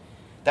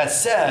 That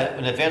said,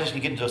 when evangelists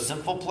can get into a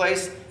sinful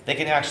place, they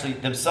can actually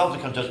themselves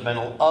become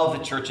judgmental of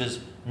the church's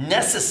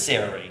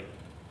necessary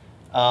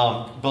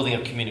building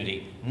of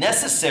community,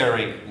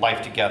 necessary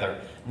life together,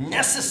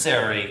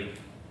 necessary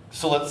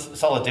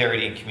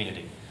solidarity and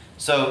community.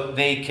 So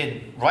they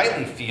can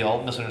rightly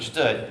feel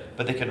misunderstood,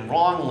 but they can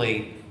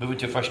wrongly move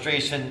into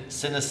frustration,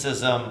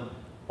 cynicism,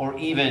 or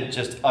even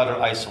just utter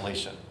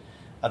isolation.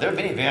 There are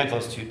many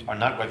evangelists who are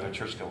not regular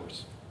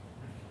churchgoers.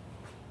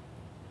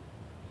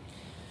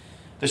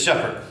 The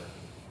shepherd.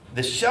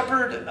 The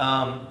shepherd,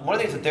 one of the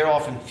things that they're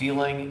often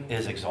feeling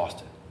is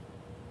exhausted.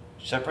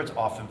 Shepherds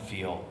often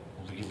feel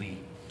really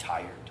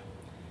tired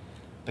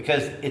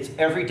because it's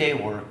everyday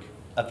work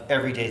of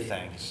everyday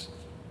things.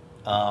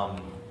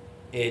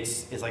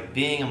 It's like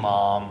being a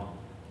mom.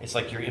 It's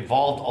like you're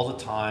involved all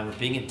the time with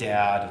being a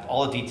dad, with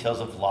all the details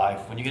of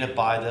life. When you're going to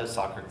buy the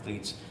soccer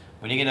cleats,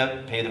 when you're going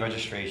to pay the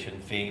registration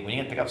fee, when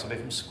you're going to pick up somebody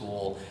from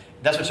school.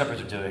 That's what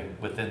shepherds are doing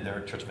within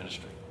their church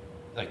ministry.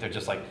 Like they're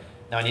just like,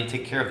 now I need to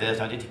take care of this,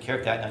 now I need to take care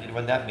of that, now I need to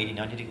run that meeting,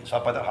 now I need to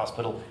stop by that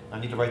hospital, now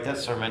I need to write that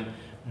sermon,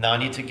 now I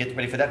need to get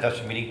ready for that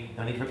vestry meeting,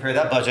 now I need to prepare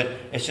that budget.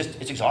 It's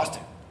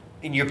exhausting.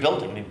 In your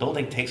building,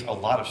 building takes a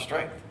lot of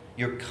strength.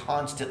 You're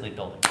constantly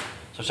building.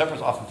 So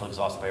shepherds often feel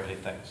exhausted by everyday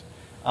things.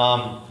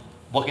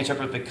 What can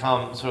shepherds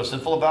become sort of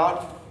sinful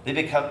about?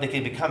 They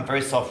can become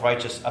very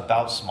self-righteous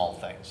about small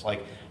things.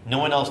 Like, no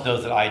one else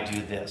knows that I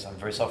do this. I'm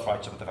very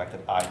self-righteous about the fact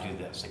that I do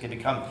this. They can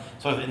become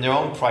sort of in their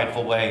own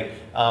prideful way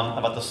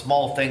about the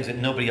small things that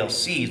nobody else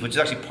sees, which is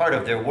actually part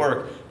of their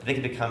work. But they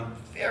can become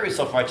very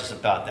self-righteous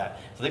about that.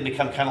 So they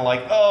become kind of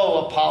like,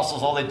 oh,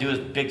 apostles, all they do is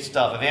big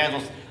stuff.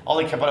 Evangelists, all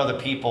they care about other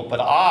people.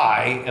 But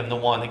I am the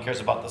one that cares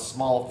about the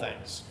small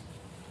things.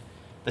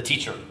 The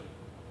teacher.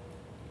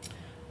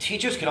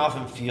 Teachers can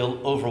often feel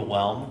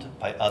overwhelmed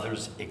by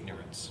others'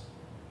 ignorance.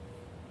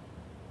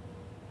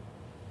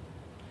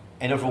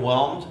 And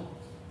overwhelmed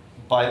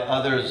by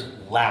others'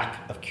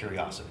 lack of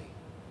curiosity.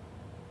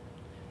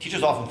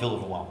 Teachers often feel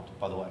overwhelmed,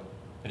 by the way.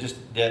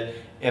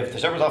 If the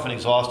shepherd's often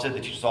exhausted,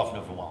 the teacher's often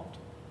overwhelmed.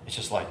 It's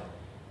just like,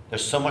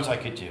 there's so much I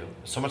could do,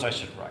 there's so much I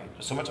should write,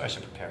 there's so much I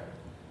should prepare.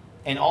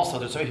 And also,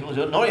 there's so many people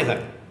who don't know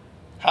anything.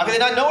 How can they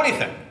not know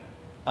anything?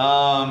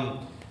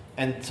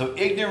 And so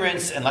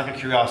ignorance and lack of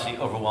curiosity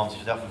overwhelms.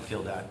 You often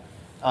feel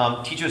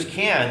that. Teachers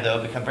can,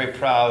 though, become very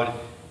proud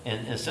in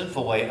a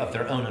sinful way of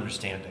their own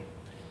understanding.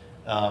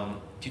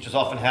 Teachers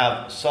often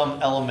have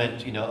some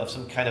element, of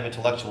some kind of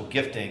intellectual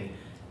gifting,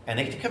 and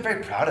they become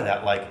very proud of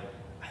that. Like,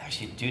 I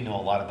actually do know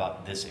a lot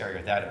about this area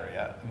or that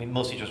area. I mean,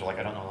 most teachers are like,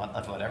 I don't know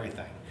enough about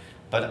everything.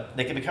 But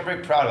they can become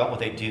very proud about what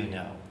they do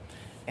know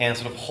and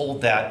sort of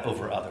hold that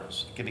over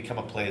others. It can become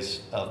a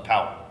place of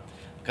power.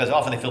 Because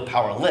often they feel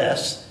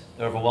powerless.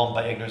 They're overwhelmed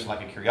by ignorance and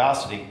lack of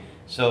curiosity.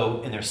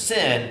 So in their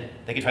sin,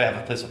 they can try to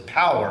have a place of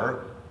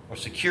power or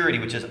security,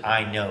 which is,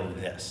 I know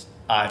this.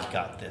 I've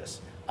got this.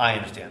 I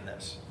understand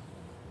this.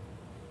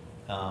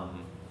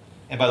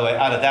 And by the way,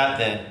 out of that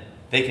then,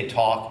 they can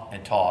talk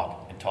and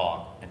talk and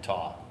talk and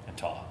talk and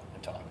talk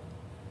and talk.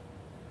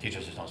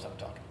 Teachers just don't stop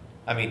talking.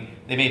 I mean,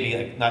 they may be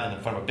like not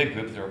in front of a big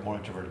group, they're more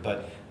introverted,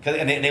 but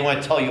and they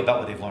want to tell you about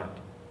what they've learned.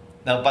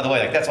 Now, by the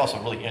way, that's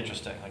also really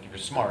interesting. Like, if you're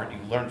smart, you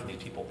learn from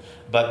these people,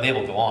 but they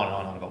will go on and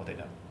on and on about what they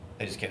know.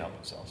 They just can't help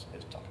themselves. They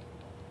just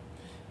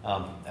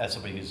talk. As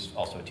somebody who's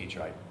also a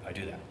teacher, I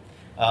do that.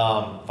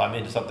 If I'm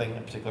into something,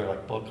 in particular,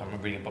 like book,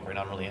 I'm reading a book right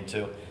now I'm really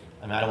into.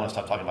 I mean, I don't want to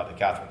stop talking about it to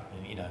Catherine.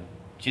 And,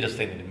 she does the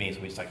same thing to me, so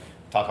we just like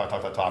talk, and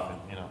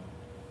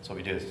that's what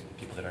we do as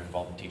people that are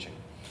involved in teaching.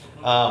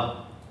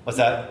 What's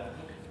that?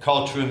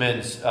 Carl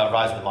Trueman's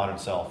Rise of the Modern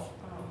Self.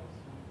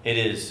 It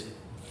is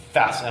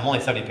fascinating. I'm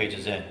only 70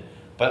 pages in,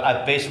 but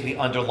I've basically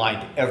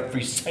underlined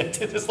every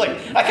sentence. It's like,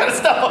 I gotta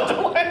stop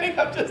underlining.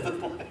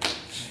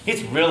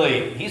 He's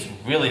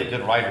really a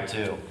good writer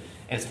too.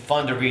 And it's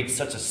fun to read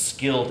such a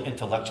skilled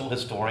intellectual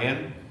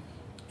historian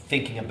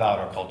thinking about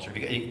our culture.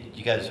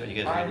 You guys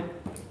reading?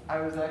 I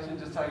was actually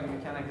just talking to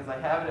McKenna because I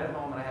have it at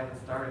home and I haven't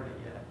started it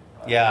yet.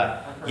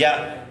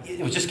 Yeah.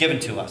 It was just given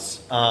to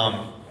us.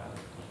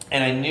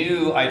 And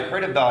I'd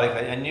heard about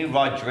it. I knew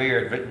Rod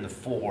Dreher had written The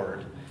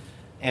Ford.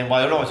 And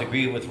while I don't always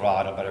agree with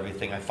Rod about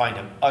everything, I find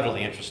him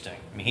utterly interesting.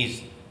 I mean,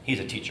 he's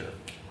a teacher.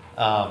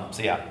 So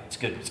yeah, it's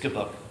good. It's a good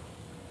book.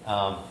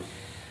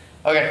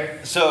 Okay,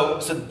 so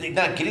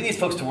now getting these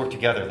folks to work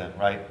together then,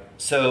 right?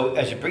 So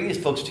as you bring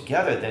these folks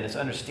together then, it's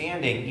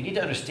understanding, you need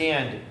to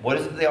understand what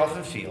is it they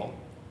often feel: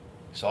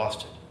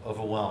 exhausted,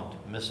 overwhelmed,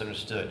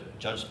 misunderstood,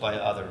 judged by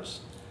others,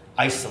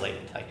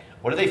 isolated. Like,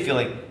 what are they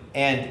feeling?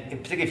 And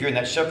particularly if you're in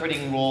that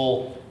shepherding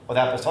role or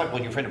that apostolic,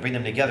 when you're trying to bring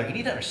them together, you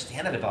need to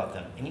understand it about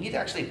them. And you need to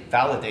actually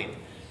validate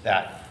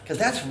that. Because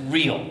that's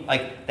real.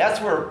 Like,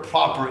 that's where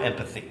proper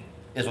empathy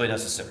is really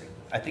necessary.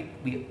 I think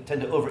we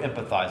tend to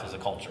over-empathize as a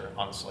culture,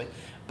 honestly.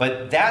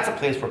 But that's a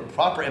place where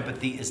proper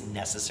empathy is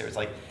necessary. It's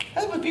like,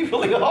 that would be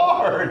really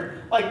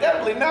hard. Like, that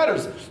really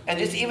matters. And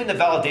just even the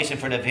validation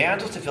for an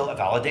evangelist to feel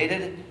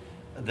validated,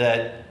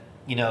 that,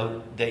 you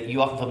know, that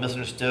you often feel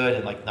misunderstood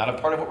and like not a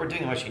part of what we're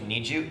doing and actually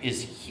need you,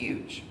 is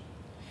huge.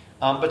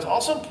 But it's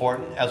also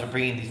important as we're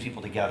bringing these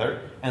people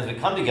together, and as we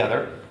come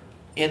together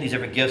in these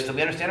different gifts, that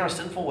we understand our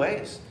sinful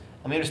ways.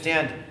 And we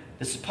understand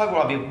this is probably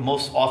where I'll be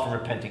most often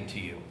repenting to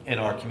you in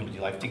our community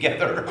life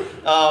together,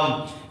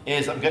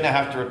 is I'm going to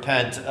have to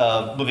repent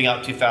of moving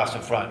out too fast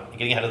in front and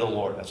getting ahead of the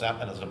Lord as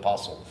an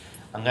apostle.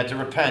 I'm going to have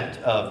to repent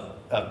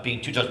of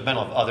being too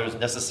judgmental of others'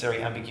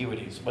 necessary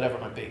ambiguities, whatever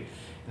it might be. And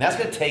that's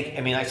going to take,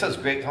 I mean, I said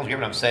it's great, it sounds great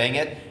when I'm saying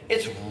it.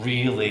 It's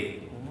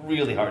really,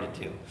 really hard to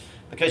do.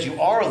 Because you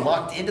are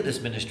locked into this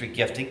ministry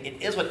gifting.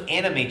 It is what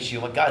animates you,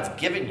 what God's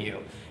given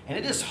you. And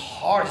it is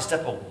hard to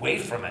step away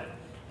from it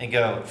and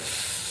go,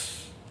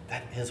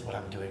 that is what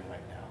I'm doing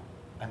right now.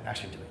 I'm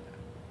actually doing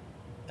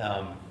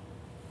that.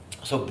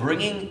 So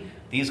bringing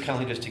these kind of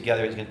leaders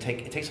together is going to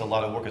take, it takes a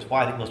lot of work. That's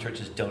why I think most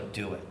churches don't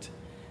do it.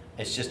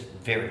 It's just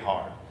very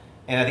hard.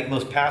 And I think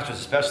most pastors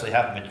especially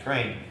haven't been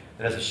trained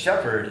that as a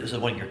shepherd, this is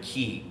when your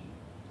key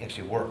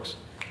actually works.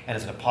 And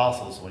as an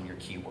apostle, this is when your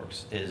key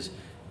works, is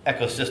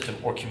ecosystem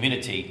or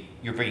community.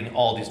 You're bringing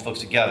all these folks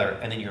together,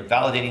 and then you're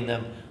validating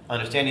them,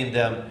 understanding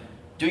them,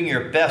 doing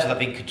your best without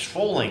being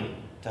controlling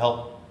to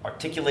help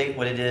articulate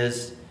what it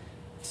is.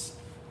 It's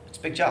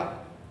a big job.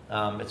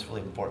 It's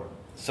really important.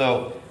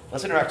 So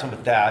let's interact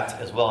with that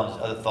as well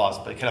as other thoughts,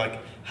 but kind of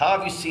like, how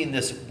have you seen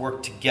this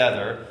work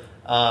together?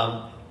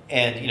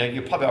 And you know,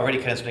 you're probably already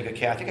kind of saying,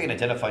 okay, I think I can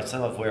identify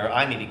some of where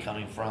I may be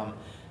coming from.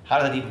 How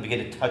did that even begin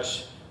to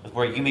touch with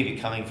where you may be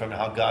coming from and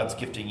how God's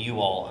gifting you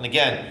all? And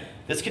again,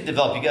 this can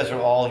develop. You guys are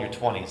all in your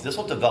 20s. This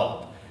will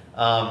develop.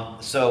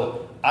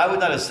 So I would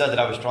not have said that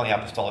I was strongly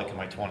apostolic in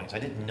my 20s. I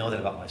didn't know that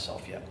about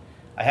myself yet.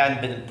 I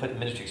hadn't been put in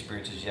ministry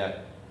experiences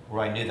yet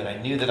where I knew that. I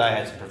knew that I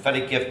had some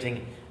prophetic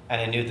gifting, and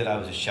I knew that I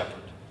was a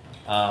shepherd.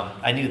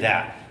 I knew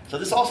that. So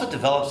this also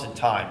develops in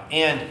time.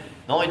 And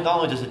not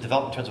only does it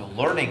develop in terms of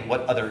learning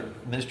what other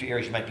ministry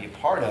areas you might be a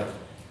part of,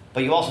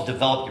 but you also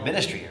develop your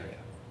ministry area.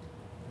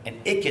 And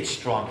it gets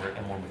stronger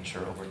and more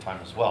mature over time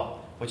as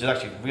well, which is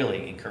actually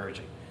really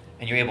encouraging.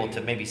 And you're able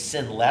to maybe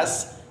sin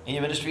less in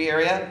your ministry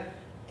area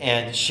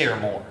and share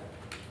more.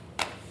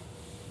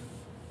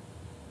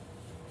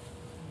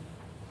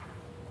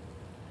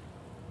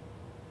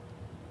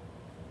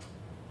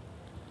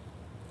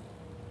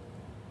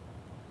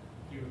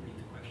 You repeat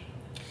the question?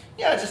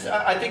 Yeah, it's just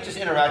I think just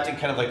interacting,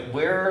 kind of like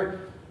where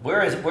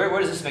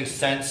does this make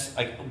sense?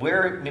 Like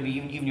where maybe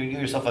you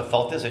yourself have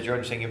felt this as you're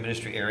understanding your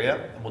ministry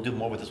area, and we'll do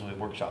more with this when we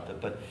workshop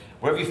it. But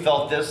where have you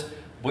felt this?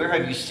 Where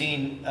have you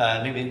seen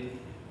maybe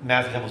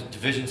Matthew examples,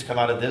 divisions come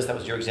out of this? That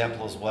was your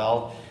example as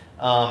well.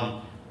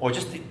 Or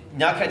just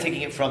now kind of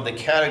taking it from the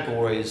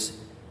categories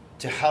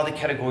to how the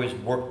categories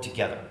work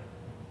together.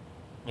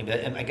 Maybe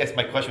and I guess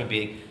my question would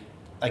be,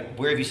 like,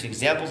 where have you seen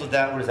examples of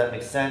that? Where does that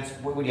make sense?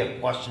 Where would you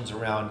have questions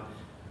around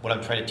what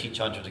I'm trying to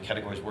teach on in terms of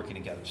categories working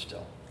together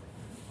still?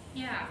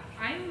 Yeah,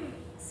 I'm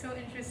so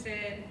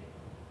interested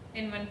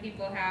in when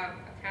people have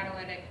a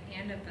catalytic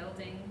and a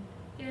building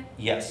gift.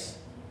 Yes.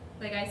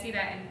 Like I see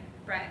that in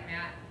Brett and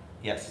Matt.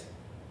 Yes.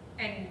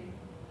 And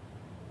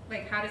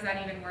like, how does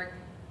that even work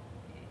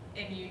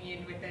in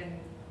union within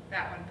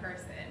that one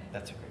person?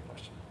 That's a great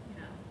question.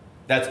 You know?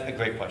 That's a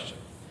great question.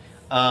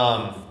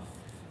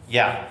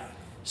 Yeah.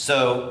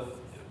 So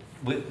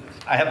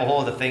I have a whole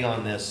other thing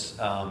on this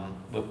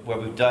where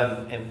we've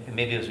done, and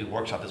maybe as we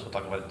workshop this, we'll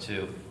talk about it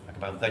too.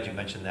 I'm glad you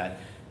mentioned that.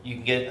 You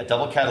can get a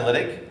double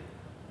catalytic,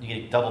 you can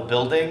get a double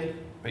building,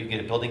 or you can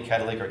get a building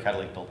catalytic or a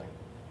catalytic building.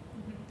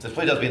 Mm-hmm. So this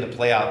really does begin to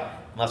play out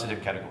in lots of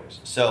different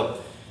categories.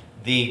 So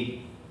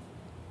the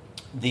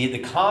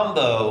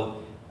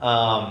combo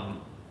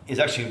is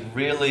actually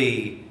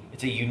really,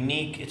 it's a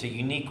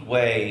unique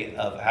way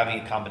of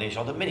having a combination,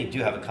 although many do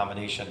have a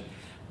combination,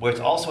 where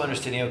it's also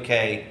understanding,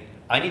 okay,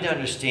 I need to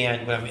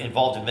understand when I'm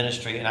involved in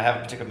ministry and I have a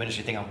particular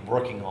ministry thing I'm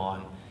working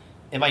on,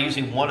 am I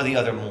using one or the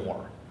other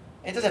more?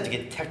 It doesn't have to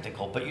get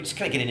technical, but you just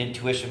kind of get an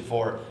intuition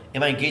for,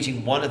 am I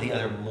engaging one or the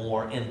other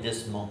more in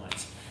this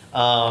moment?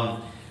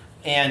 And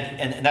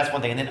that's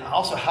one thing. And then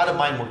also, how do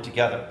mine work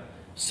together?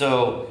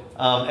 So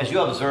as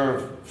you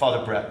observe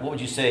Father Brett, what would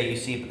you say you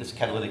see this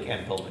catalytic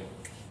and building?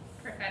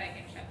 Prophetic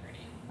and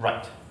shepherding.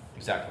 Right,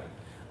 exactly.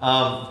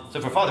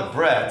 So for Father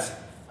Brett,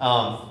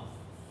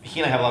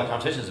 he and I have a lot of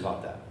conversations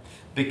about that.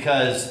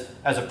 Because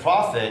as a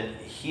prophet,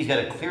 he's got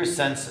a clear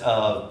sense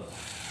of,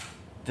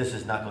 this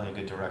is not going in a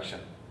good direction.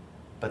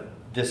 But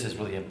this is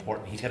really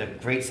important. He's got a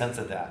great sense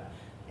of that.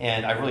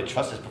 And I really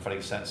trust his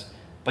prophetic sense.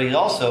 But he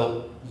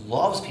also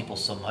loves people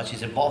so much.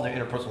 He's involved in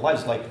their interpersonal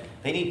lives. Like,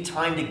 they need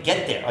time to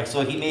get there. Like,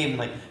 so he may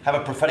even have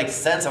a prophetic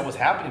sense of what's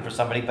happening for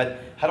somebody, but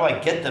how do I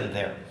get them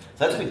there?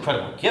 So that's an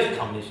incredible gift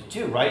combination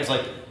too, right? It's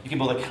like you can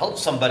both help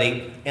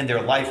somebody in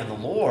their life in the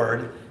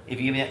Lord. But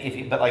do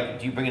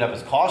you bring it up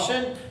as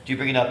caution? Do you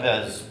bring it up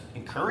as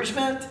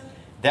encouragement?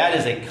 That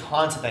is a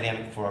constant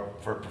dynamic for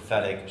a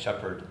prophetic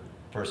shepherd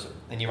person.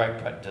 And you're right,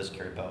 Brett does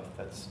carry both.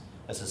 That's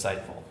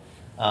insightful.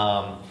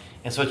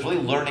 And so it's really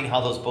learning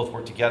how those both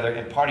work together.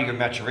 And part of your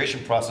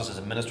maturation process as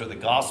a minister of the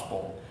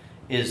gospel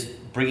is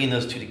bringing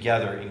those two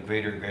together in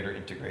greater and greater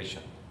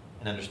integration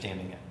and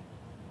understanding it.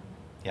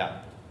 Yeah.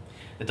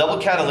 The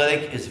double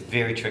catalytic is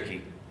very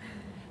tricky.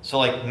 So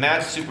like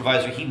Matt's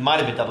supervisor, he might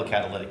have been double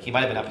catalytic. He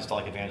might have been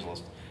apostolic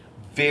evangelist.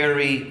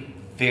 Very,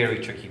 very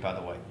tricky, by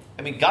the way.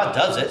 I mean, God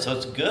does it, so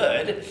it's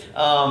good.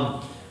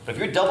 But if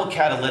you're double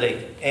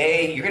catalytic,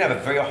 you're going to have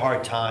a very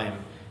hard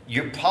time.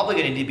 You're probably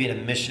going to need to be in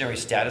a missionary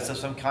status of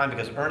some kind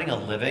because earning a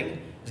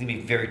living is going to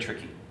be very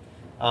tricky.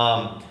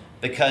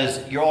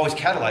 Because you're always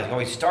catalyzing, you're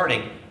always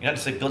starting. You're not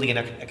just like building an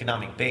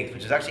economic base,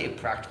 which is actually a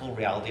practical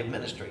reality of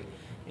ministry.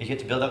 You get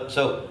to build up.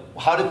 So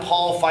how did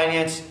Paul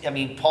finance? I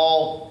mean,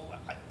 Paul,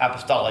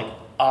 apostolic,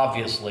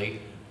 obviously.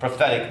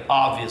 Prophetic,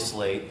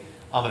 obviously.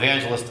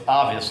 Evangelist,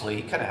 obviously.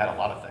 He kind of had a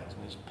lot of things. I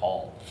mean, he's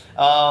Paul.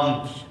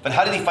 But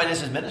how did he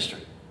finance his ministry?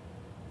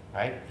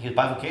 Right? He was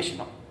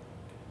bivocational.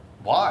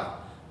 Why?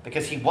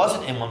 Because he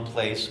wasn't in one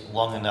place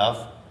long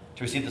enough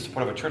to receive the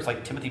support of a church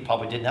like Timothy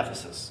probably did in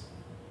Ephesus.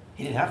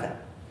 He didn't have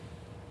that.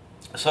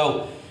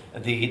 So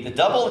the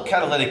double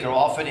catalytic are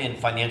often in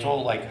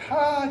financial, like,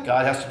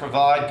 God has to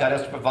provide, God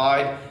has to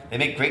provide. They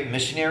make great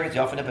missionaries. They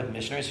often end up in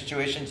missionary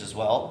situations as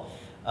well.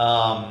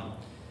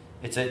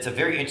 It's a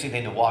very interesting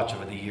thing to watch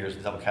over the years,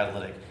 the double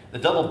catalytic. The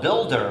double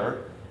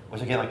builder,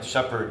 which again, like the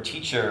shepherd,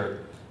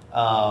 teacher,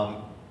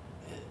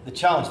 the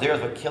challenge there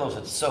is what Caleb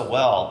said so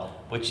well,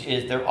 which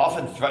is they're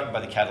often threatened by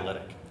the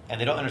catalytic. And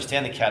they don't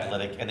understand the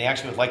catalytic, and they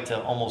actually would like to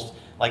almost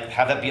like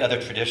have that be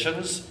other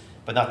traditions,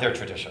 but not their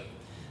tradition.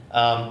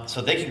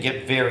 So they can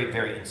get very,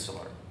 very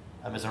insular.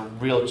 It's a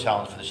real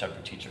challenge for the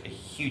shepherd teacher, a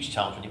huge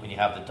challenge when you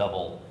have the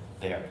double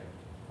there.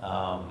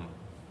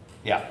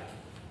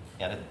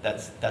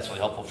 That's really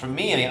helpful. For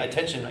me, I mean,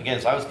 attention, again,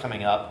 as I was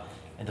coming up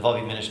and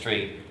developing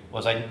ministry,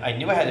 was I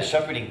knew I had a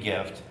shepherding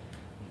gift,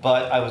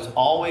 but I was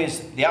always,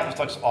 the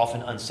apostolic is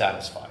often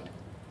unsatisfied.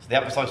 So the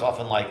apostolic is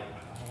often like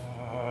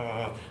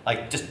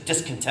just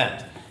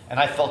discontent. And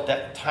I felt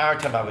that entire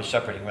time I was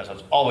shepherding, I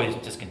was always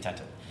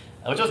discontented,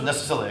 which wasn't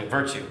necessarily a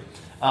virtue.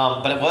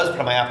 But it was part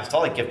of my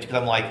apostolic gift because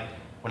I'm like,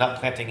 we're not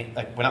planting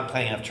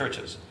enough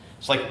churches.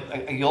 So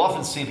like you'll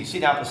often see, if you see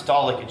the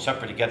apostolic and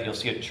shepherd together, you'll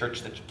see a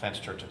church that plants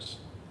churches.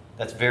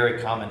 That's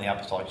very common in the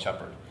apostolic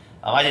shepherd.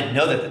 I didn't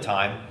know that at the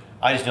time.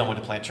 I just knew I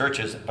wanted to plant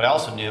churches, but I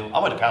also knew I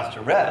wanted to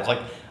pastor red. I was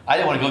like, I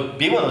didn't want to go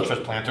be one of those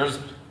church planters,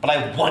 but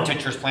I wanted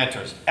church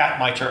planters at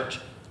my church,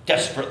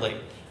 desperately.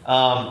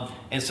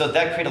 And so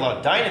that created a lot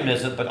of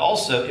dynamism, but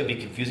also it'd be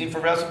confusing for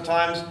Res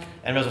sometimes,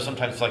 and Res was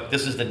sometimes like,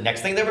 this is the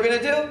next thing that we're going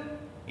to do,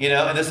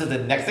 and this is the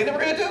next thing that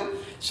we're going to do.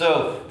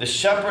 So the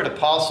shepherd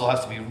apostle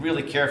has to be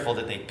really careful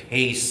that they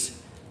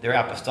pace their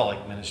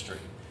apostolic ministry,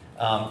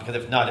 because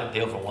if not,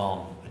 they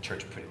overwhelm a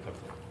church pretty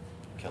quickly.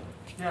 Kill them.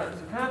 Yeah,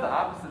 so kind of the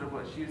opposite of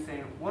what she was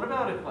saying. What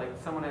about if like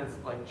someone has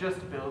like just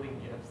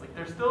building gifts? Like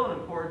there's still an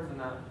importance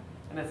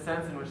in a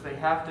sense in which they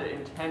have to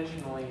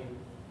intentionally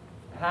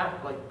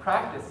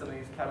practice some of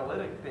these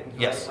catalytic things.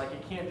 Right? Yes. Like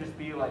it can't just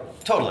be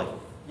like Totally.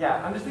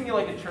 Yeah, I'm just thinking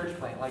like a church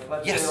plant. Like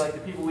let's Yes. say like the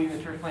people leading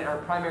the church plant are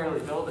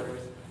primarily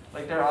builders.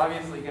 Like they're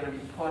obviously going to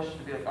be pushed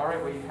to be like, all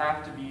right, well you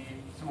have to be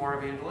some more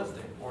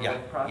evangelistic or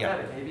like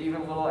prophetic, maybe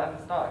even a little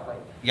apostolic. Like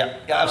Yeah,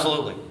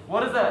 absolutely. What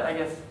does that, I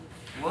guess,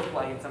 look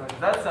like in some ways?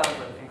 That sounds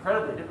like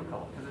incredibly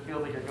difficult because it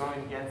feels like you're going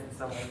against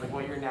some ways, like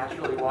what you're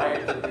naturally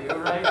wired to do,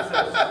 right? So it's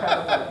just kind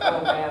of like,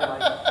 oh man,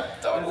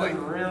 like Totally. this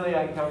is really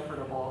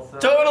uncomfortable. So,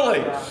 Totally.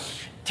 Yeah.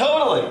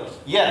 Totally.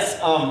 Yes.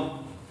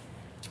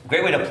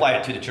 Great way to apply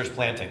it to the church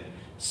planting.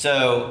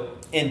 So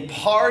in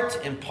part,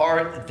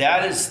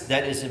 that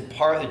is in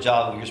part the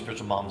job of your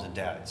spiritual moms and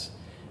dads.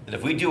 That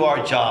if we do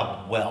our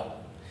job well,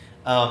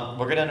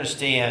 we're going to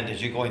understand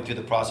as you're going through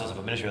the process of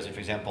a ministry, for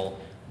example,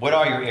 what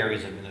are your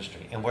areas of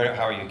ministry and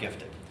how are you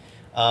gifted?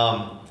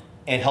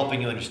 And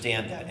helping you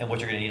understand that and what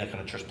you're going to need like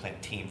on a church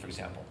plant team, for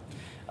example.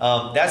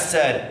 That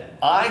said,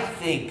 I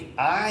think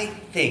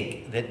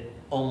that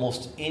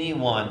almost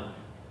anyone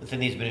within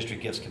these ministry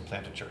gifts can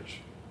plant a church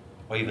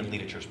or even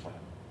lead a church plant.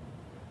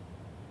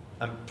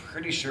 I'm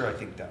pretty sure I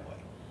think that way.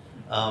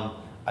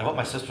 I want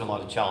my sister-in-law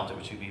to challenge it,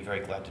 which she'd be very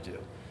glad to do.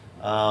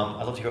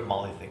 I'd love to hear what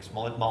Molly thinks.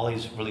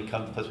 Molly's really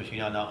come to the place where she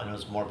now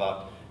knows more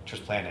about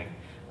church planting.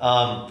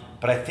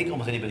 But I think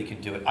almost anybody can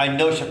do it. I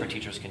know shepherd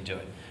teachers can do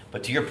it.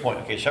 But to your point,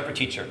 okay, shepherd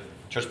teacher,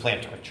 church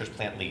planter, church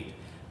plant lead.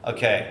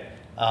 Okay,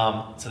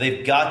 so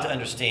they've got to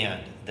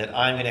understand that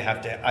I'm going to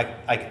have to,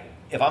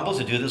 if I'm supposed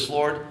to do this,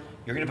 Lord,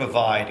 you're going to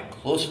provide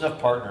close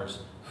enough partners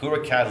who are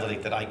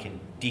catalytic that I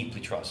can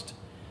deeply trust.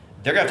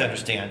 They're going to have to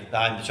understand that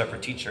I'm the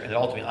shepherd teacher and that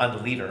ultimately I'm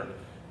the leader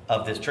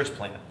of this church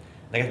plant.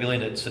 They have to be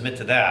willing to submit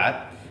to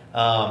that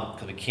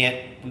because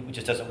it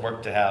just doesn't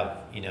work to have,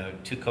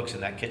 two cooks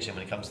in that kitchen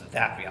when it comes to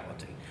that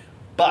reality.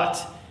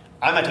 But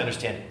I'm going to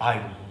understand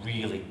I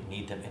really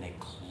need them in a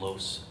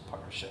close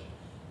partnership.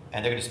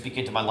 And they're going to speak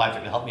into my life.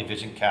 They're going to help me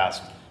vision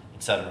cast,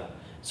 etc.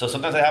 So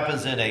sometimes that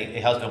happens in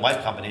a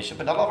husband-wife combination,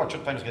 but not all of our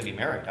church planters are going to be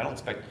married. I don't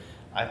expect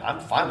I'm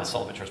fine with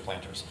Sullivan Church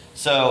planters.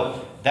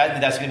 So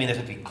that's going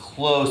to be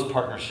close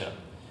partnership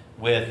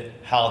with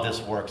how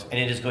this works, and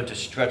it is going to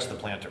stretch the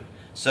planter.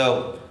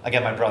 So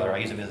again, my brother, I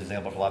use him as an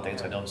example for a lot of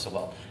things. I know him so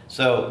well.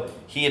 So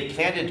he had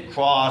planted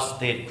Cross.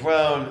 They had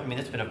grown. I mean,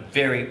 it's been a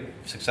very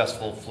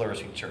successful,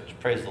 flourishing church.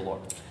 Praise the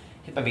Lord.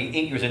 He might be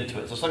 8 years into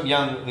it. So some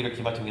young leader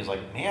came up to me and was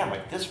like, man,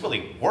 like this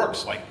really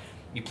works. Like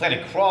you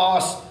planted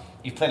Cross.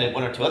 You planted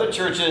 1 or 2 other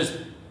churches.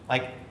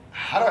 Like,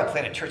 how do I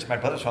plant a church? And my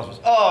brother's response was,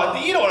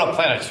 oh, you don't want to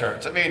plant a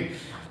church. I mean,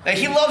 and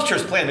he loves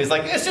church planting. He's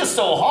like, it's just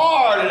so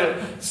hard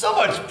and so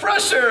much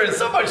pressure and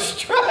so much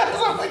stress.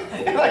 I'm like,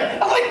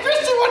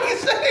 Christian, what are you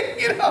saying?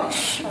 You know?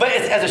 But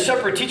as a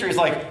shepherd teacher, he's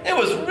like, it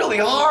was really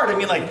hard. I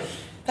mean, like,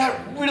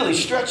 that really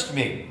stretched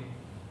me.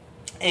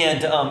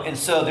 And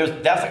so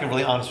that's like a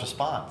really honest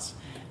response.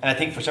 And I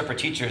think for shepherd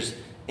teachers,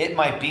 it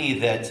might be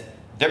that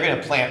they're going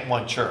to plant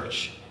one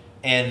church,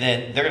 and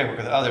then they're going to work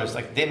with others.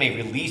 Like they may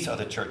release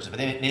other churches, but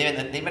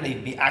they may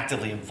be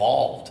actively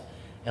involved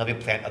and helping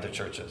plant other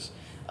churches.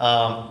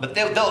 But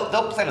they'll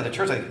plant other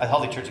churches. A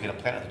healthy church is going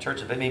to plant other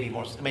churches, but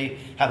it may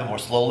happen more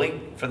slowly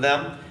for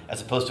them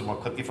as opposed to more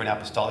quickly for an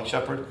apostolic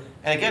shepherd.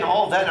 And again,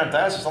 all of that in our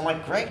diocese, I'm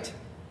like, great.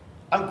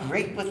 I'm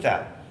great with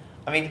that.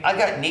 I mean, I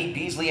got Nate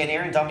Beasley and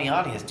Aaron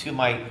Damiani as 2 of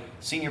my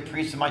senior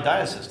priests in my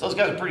diocese. Those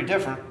guys are pretty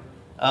different.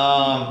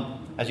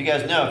 As you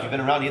guys know, if you've been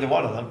around either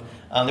one of them,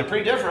 they're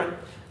pretty different.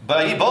 But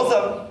I need both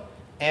of them,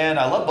 and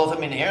I love both of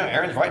them. I mean,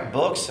 Aaron's writing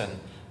books,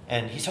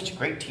 and he's such a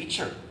great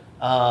teacher.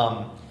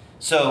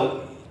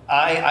 So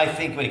I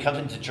think when it comes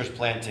into church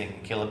planting,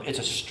 Caleb, it's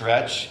a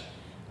stretch,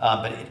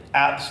 but it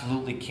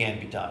absolutely can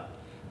be done.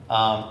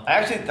 I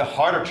actually think the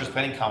harder church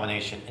planting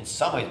combination, in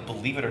some ways,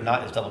 believe it or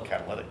not, is double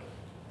catalytic.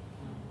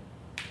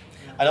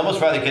 I'd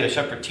almost rather get a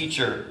shepherd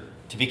teacher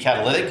to be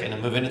catalytic and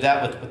to move into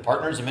that with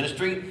partners in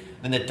ministry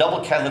than the double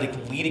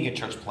catalytic leading a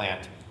church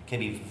plant can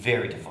be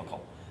very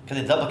difficult.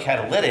 Because the double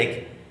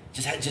catalytic,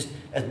 just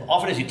as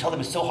often as you tell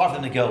them, it's so hard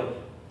for them to go,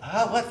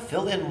 what?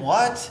 Fill in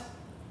what?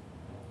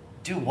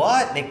 Do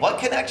what? Make what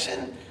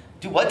connection?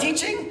 Do what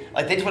teaching?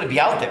 Like they just want to be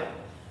out there.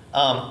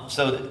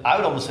 So I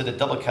would almost say the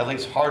double catalytic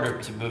is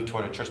harder to move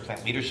toward a church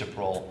plant leadership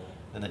role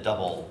than the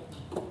double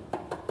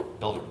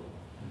builder.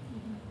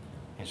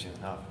 Interesting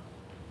enough.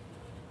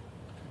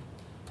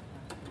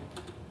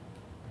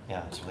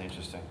 Yeah, it's really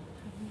interesting.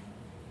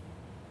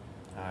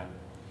 All right.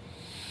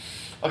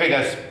 Okay,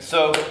 guys.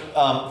 So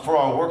for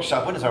our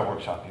workshop, when is our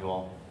workshop, you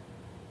all?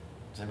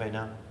 Does anybody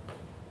know?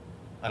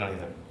 I don't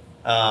either.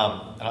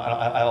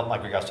 My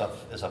Greek God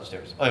stuff is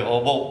upstairs. Okay,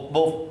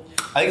 well,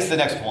 I think it's the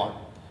next one.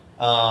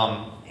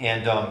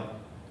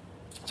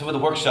 So with the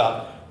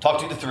workshop, talk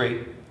to the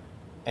 3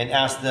 and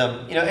ask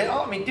them,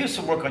 do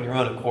some work on your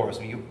own, of course.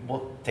 I mean, you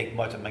won't take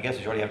much. My guess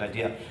is you already have an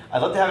idea.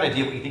 I'd love to have an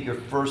idea what you think your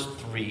first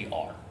 3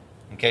 are.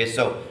 Okay,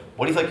 so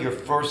what do you think your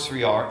first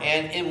 3 are,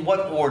 and in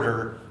what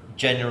order,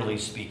 generally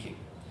speaking?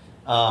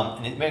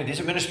 These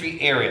are ministry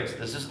areas.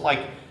 This isn't like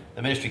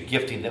the ministry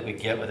gifting that we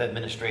get with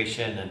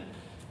administration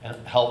and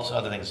helps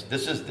other things.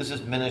 This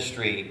is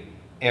ministry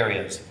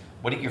areas.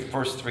 What do you think your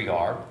first 3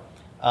 are?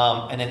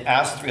 And then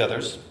ask 3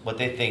 others what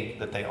they think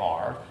that they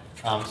are.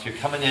 So you're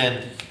coming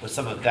in with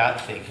some of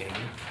that thinking.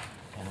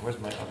 And where's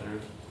my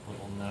other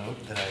little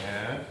note that I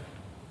had?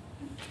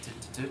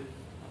 It's in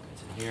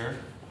here.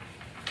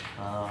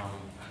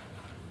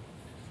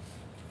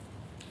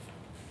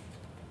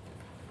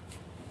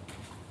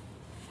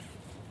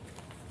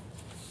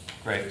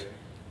 Great.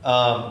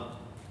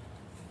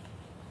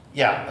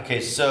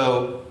 Okay,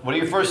 so what are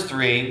your first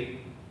 3?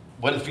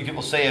 What do 3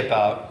 people say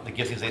about the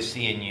giftings they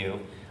see in you?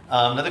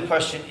 Another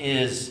question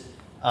is,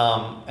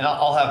 and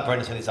I'll have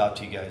Brendan send these out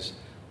to you guys.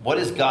 What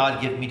does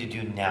God give me to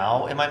do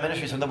now in my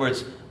ministry? So in other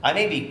words, I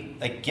may be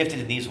gifted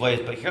in these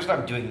ways, but here's what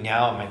I'm doing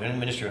now in my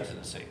ministry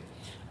residency.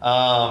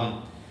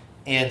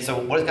 And so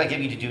what does God give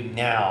you to do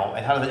now,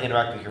 and how does that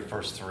interact with your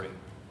first 3?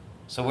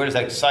 So where is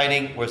that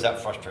exciting? Where is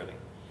that frustrating?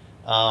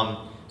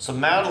 So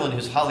Madeline,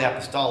 who's highly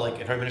apostolic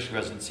in her ministry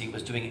residency,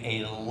 was doing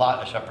a lot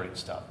of shepherding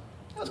stuff.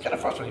 It was kind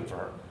of frustrating for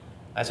her.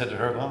 I said to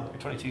her, well,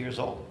 you're 22 years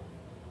old.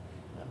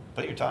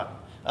 Put your time.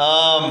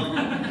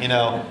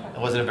 I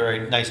wasn't a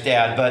very nice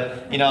dad,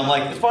 but, I'm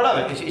like, it's part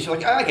of it. She's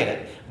like, I get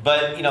it.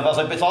 But, but I was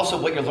like, but it's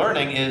also what you're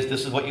learning is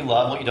this is what you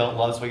love, what you don't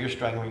love, this is what you're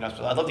struggling, what you're not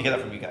struggling. I'd love to hear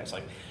that from you guys.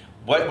 Like,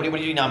 what do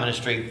you do now in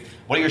ministry?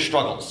 What are your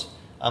struggles?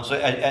 So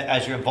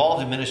as you're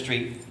involved in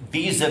ministry,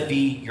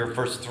 vis-a-vis your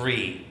first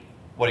 3,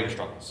 what are your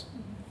struggles?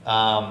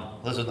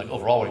 This is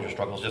overall, what are your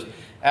struggles? Just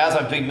as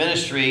I'm doing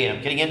ministry and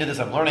I'm getting into this,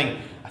 I'm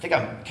learning, I think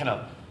I'm kind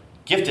of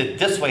gifted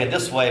this way and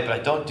this way, but I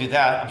don't do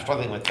that. I'm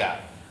struggling with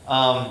that.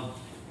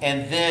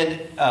 And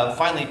then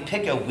finally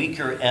pick a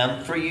weaker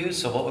M for you.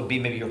 So what would be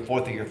maybe your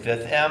 4th or your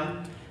 5th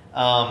M?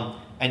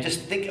 And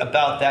just think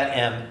about that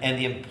M and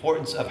the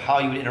importance of how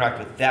you would interact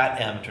with that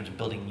M in terms of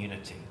building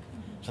unity.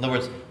 So in other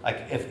words,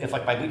 if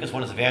my weakest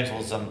one is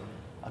evangelism,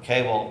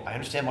 okay, well, I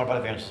understand more about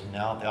evangelism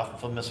now. They often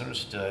feel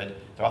misunderstood.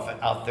 They're often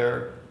out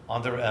there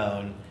on their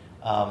own.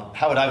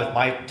 How would I, with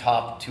my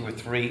top 2 or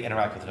 3,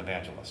 interact with an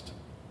evangelist?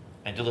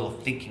 And do a little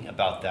thinking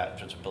about that in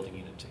terms of building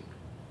unity.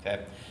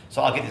 Okay?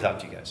 So I'll get these out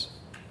to you guys.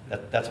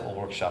 that's what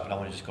we'll workshop, and I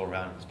want to just go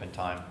around and spend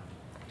time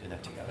doing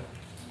that together.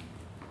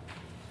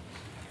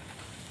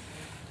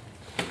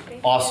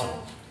 Thank Awesome.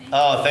 you.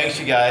 Oh, thanks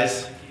you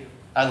guys. Thank you.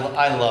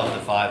 I love the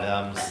 5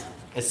 M's.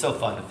 It's so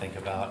fun to think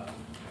about.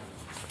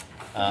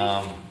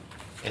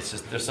 It's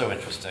just, they're so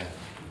interesting.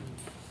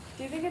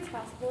 Do you think it's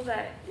possible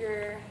that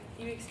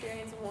you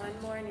experience one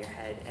more in your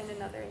head and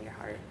another in your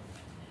heart?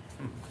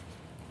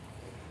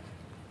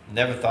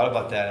 Never thought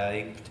about that,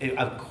 Addie.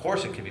 Of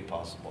course it could be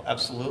possible.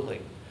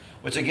 Absolutely.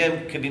 Which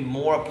again could be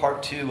more a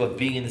part 2 of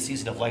being in the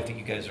season of life that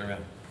you guys are in.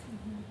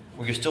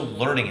 Where you're still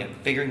learning it,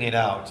 figuring it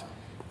out.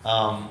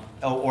 Or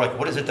like,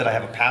 what is it that I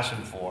have a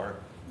passion for?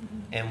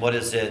 And what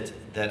is it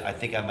that I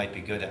think I might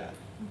be good at?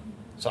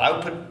 So I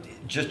would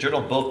just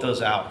journal both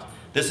those out.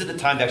 This is the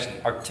time to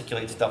actually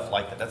articulate stuff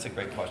like that. That's a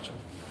great question.